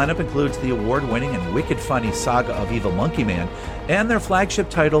Comics' lineup includes the award-winning and wicked funny saga of Evil Monkey Man and their flagship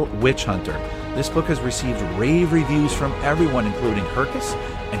title, Witch Hunter. This book has received rave reviews from everyone, including Hercus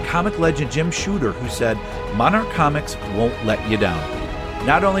and comic legend Jim Shooter, who said, "Monarch Comics won't let you down."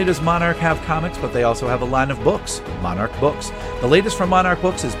 Not only does Monarch have comics, but they also have a line of books, Monarch Books. The latest from Monarch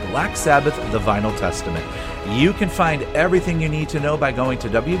Books is Black Sabbath, The Vinyl Testament. You can find everything you need to know by going to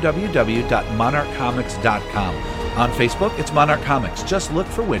www.monarchcomics.com. On Facebook, it's Monarch Comics. Just look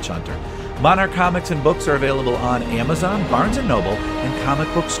for Witch Hunter. Monarch Comics and books are available on Amazon, Barnes & Noble, and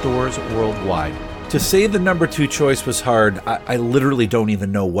comic book stores worldwide. To say the number 2 choice was hard, I literally don't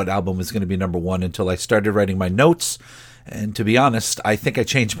even know what album was going to be number 1 until I started writing my notes. And to be honest, I think I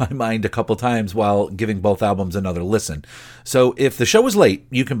changed my mind a couple times while giving both albums another listen. So if the show was late,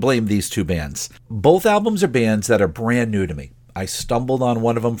 you can blame these 2 bands. Both albums are bands that are brand new to me. I stumbled on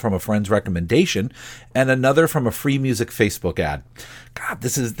one of them from a friend's recommendation and another from a free music Facebook ad. God,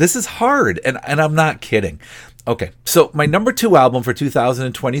 this is hard, and I'm not kidding. Okay, so my number 2 album for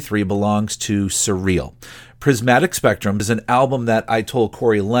 2023 belongs to Surreal. Prismatic Spectrum is an album that I told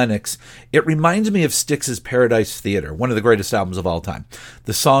Corey Lennox, it reminds me of Styx's Paradise Theater, one of the greatest albums of all time.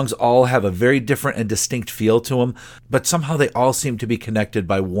 The songs all have a very different and distinct feel to them, but somehow they all seem to be connected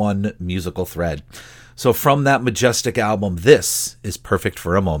by one musical thread. So from that majestic album, this is Perfect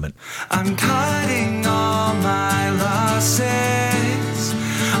for a Moment. I'm cutting all my losses.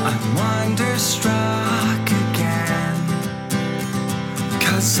 I'm wonderstruck again.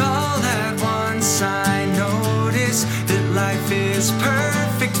 'Cause all at once I notice that life is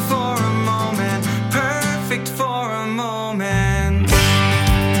perfect for a moment. Perfect for a moment.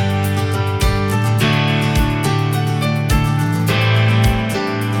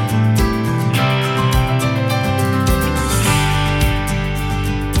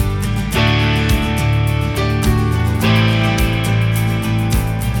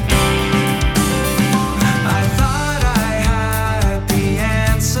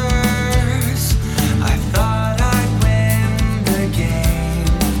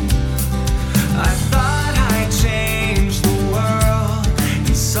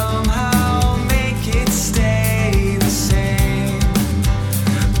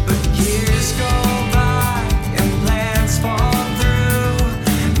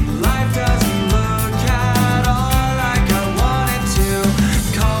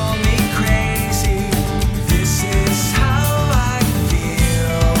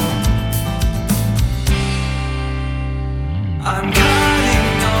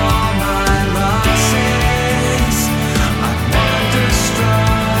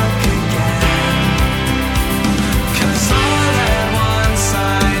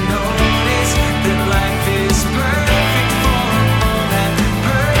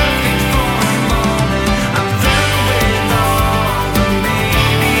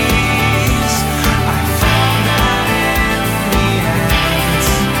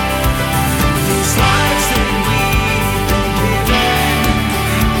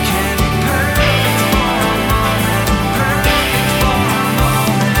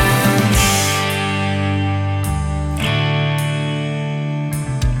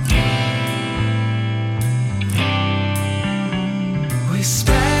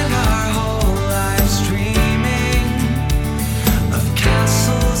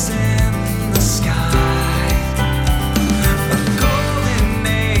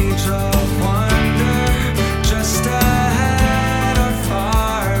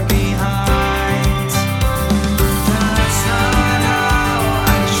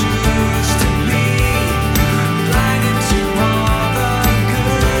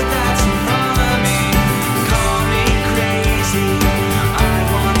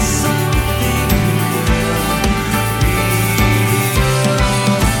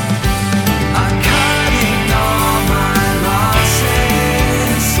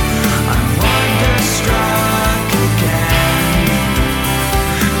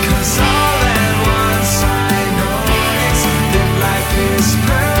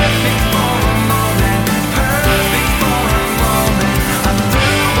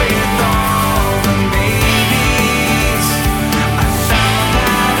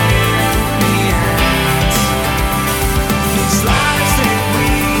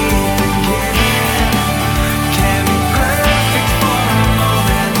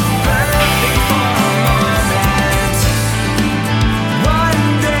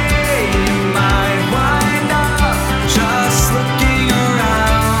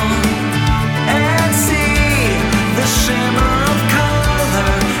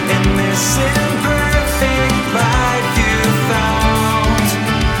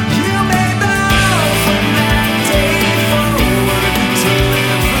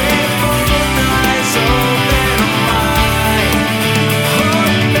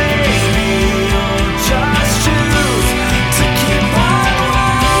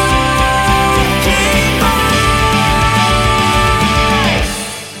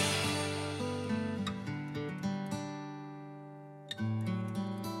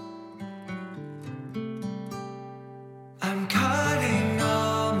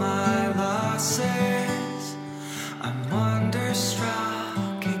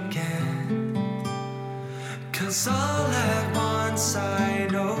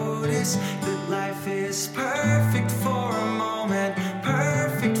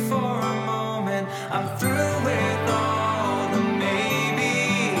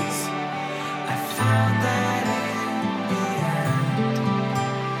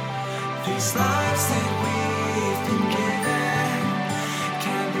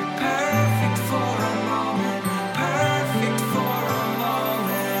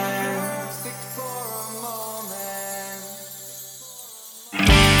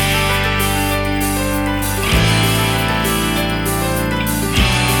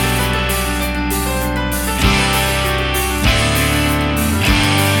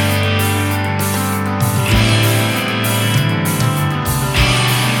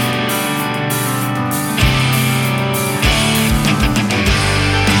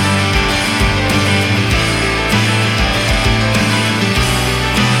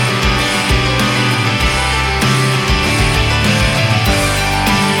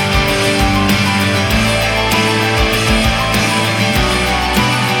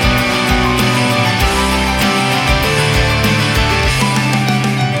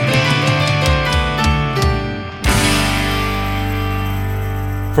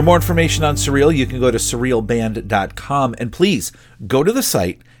 For more information on Surreal, you can go to surrealband.com, and please go to the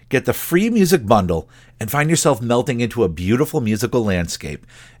site, get the free music bundle, and find yourself melting into a beautiful musical landscape.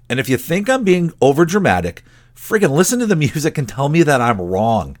 And if you think I'm being overdramatic, friggin' listen to the music and tell me that I'm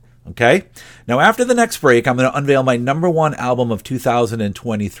wrong. Okay? Now, after the next break, I'm going to unveil my number one album of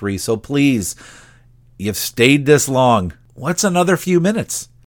 2023. So please, you've stayed this long. What's another few minutes?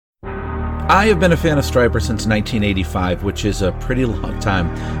 I have been a fan of Stryper since 1985, which is a pretty long time.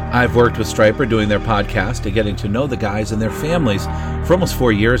 I've worked with Stryper doing their podcast and getting to know the guys and their families for almost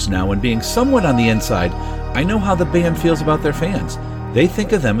 4 years now, and being somewhat on the inside, I know how the band feels about their fans. They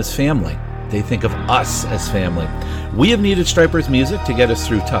think of them as family. They think of us as family. We have needed Stryper's music to get us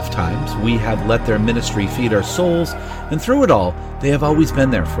through tough times. We have let their ministry feed our souls, and through it all, they have always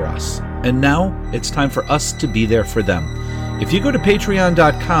been there for us. And now, it's time for us to be there for them. If you go to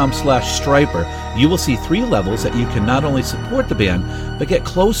patreon.com/Stryper, you will see 3 levels that you can not only support the band, but get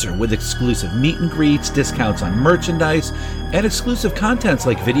closer with exclusive meet and greets, discounts on merchandise, and exclusive contents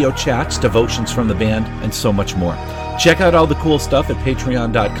like video chats, devotions from the band, and so much more. Check out all the cool stuff at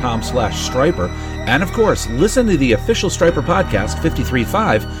patreon.com/Stryper. And of course, listen to the official Stryper podcast,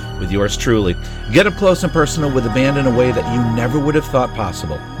 53.5, with yours truly. Get up close and personal with the band in a way that you never would have thought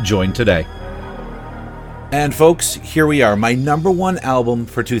possible. Join today. And folks, here we are, my number one album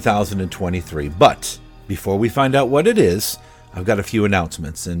for 2023. But before we find out what it is, I've got a few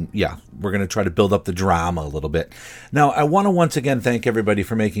announcements, and yeah, we're going to try to build up the drama a little bit. Now, I want to once again thank everybody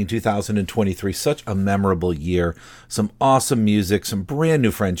for making 2023 such a memorable year. Some awesome music, some brand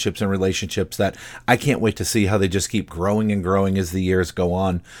new friendships and relationships that I can't wait to see how they just keep growing and growing as the years go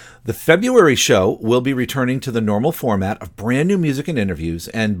on. The February show will be returning to the normal format of brand new music and interviews,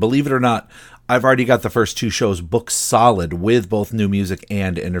 and believe it or not, I've already got the first 2 shows booked solid with both new music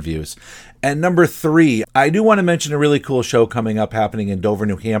and interviews. And number 3, I do want to mention a really cool show coming up happening in Dover,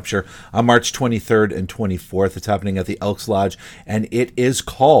 New Hampshire on March 23rd and 24th. It's happening at the Elks Lodge, and it is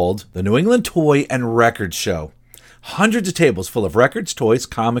called the New England Toy and Record Show. Hundreds of tables full of records, toys,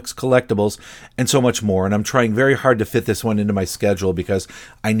 comics, collectibles, and so much more. And I'm trying very hard to fit this one into my schedule because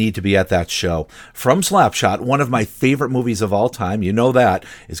I need to be at that show. From Slapshot, one of my favorite movies of all time, you know that,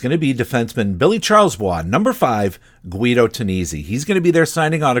 is going to be defenseman Billy Charlesbois, number 5, Guido Tunisi. He's going to be there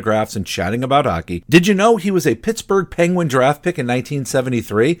signing autographs and chatting about hockey. Did you know he was a Pittsburgh Penguin draft pick in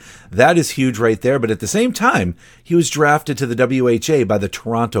 1973? That is huge right there. But at the same time, he was drafted to the WHA by the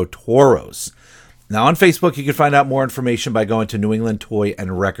Toronto Toros. Now on Facebook, you can find out more information by going to New England Toy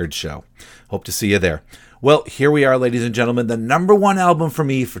and Record Show. Hope to see you there. Well, here we are, ladies and gentlemen, the number one album for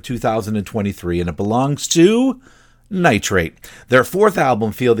me for 2023, and it belongs to Nitrate. Their 4th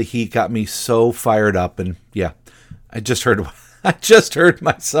album, Feel the Heat, got me so fired up, and yeah, I just heard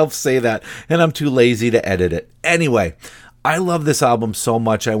myself say that, and I'm too lazy to edit it. Anyway, I love this album so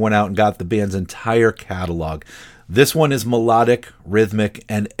much, I went out and got the band's entire catalog. This one is melodic, rhythmic,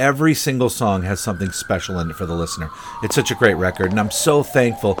 and every single song has something special in it for the listener. It's such a great record, and I'm so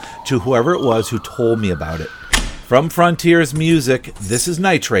thankful to whoever it was who told me about it. From Frontiers Music, this is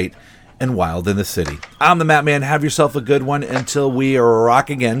Nitrate and Wild in the City. I'm the Matt Man. Have yourself a good one until we rock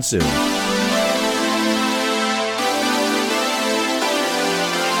again soon.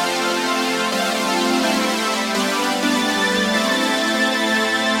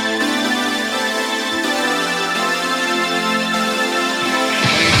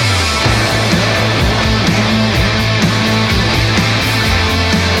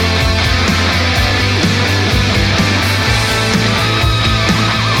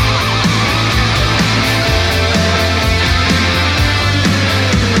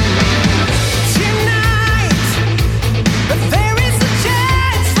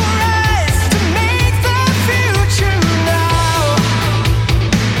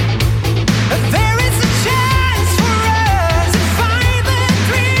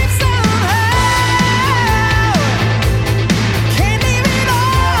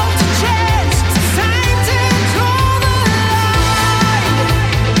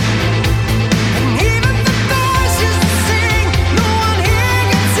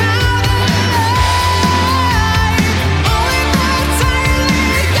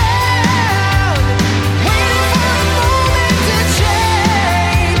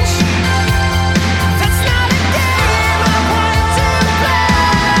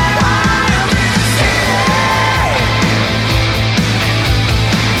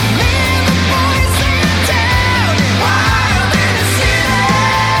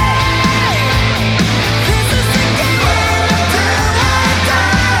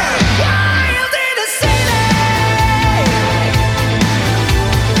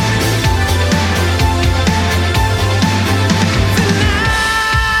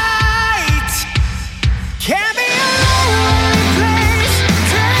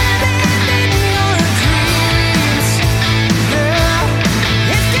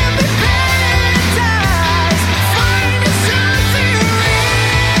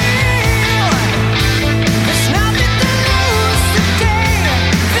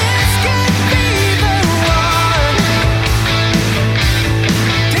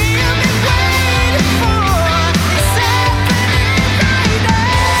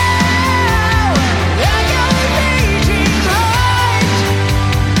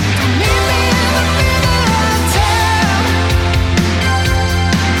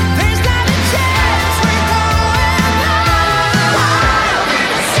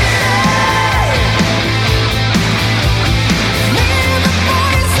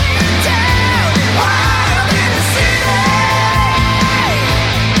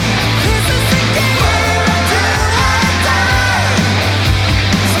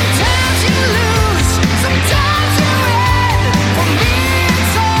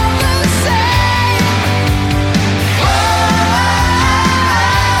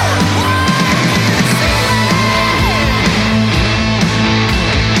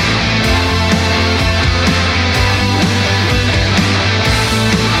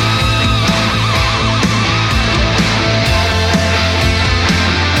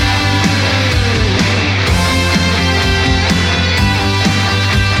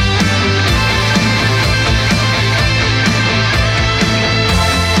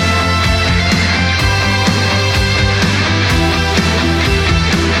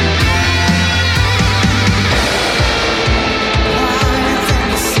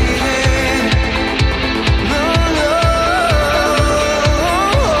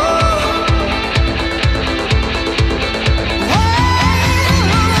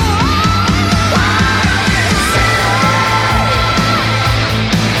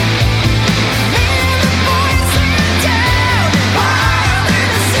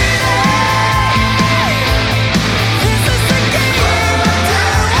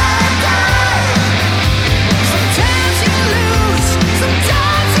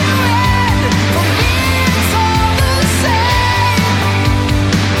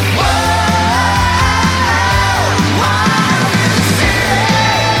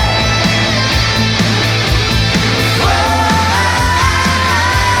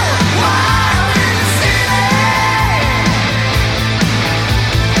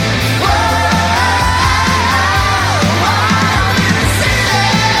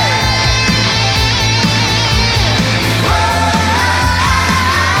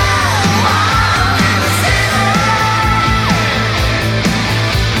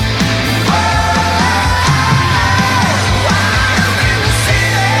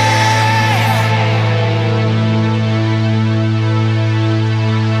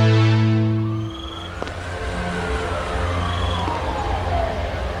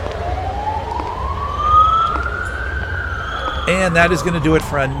 And that is going to do it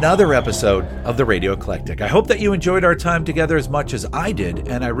for another episode of the Radio Eclectic. I hope that you enjoyed our time together as much as I did,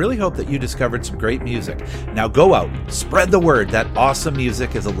 and I really hope that you discovered some great music. Now go out, spread the word that awesome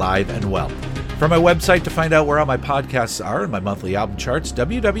music is alive and well. For my website to find out where all my podcasts are and my monthly album charts,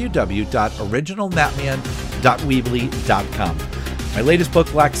 www.originalmatman.weebly.com. My latest book,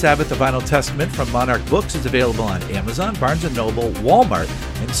 Black Sabbath, The Vinyl Testament from Monarch Books, is available on Amazon, Barnes & Noble, Walmart,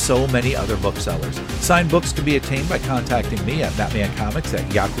 and so many other booksellers. Signed books can be obtained by contacting me at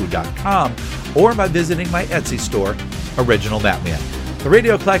matmancomics@yahoo.com or by visiting my Etsy store, Original Matman. The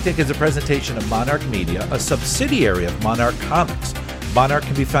Radio Eclectic is a presentation of Monarch Media, a subsidiary of Monarch Comics. Monarch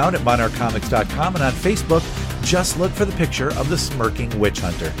can be found at monarchcomics.com, and on Facebook, just look for the picture of the smirking witch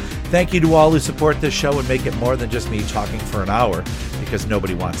hunter. Thank you to all who support this show and make it more than just me talking for an hour, because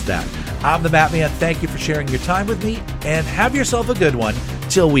nobody wants that. I'm the Matman. Thank you for sharing your time with me, and have yourself a good one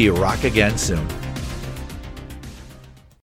till we rock again soon.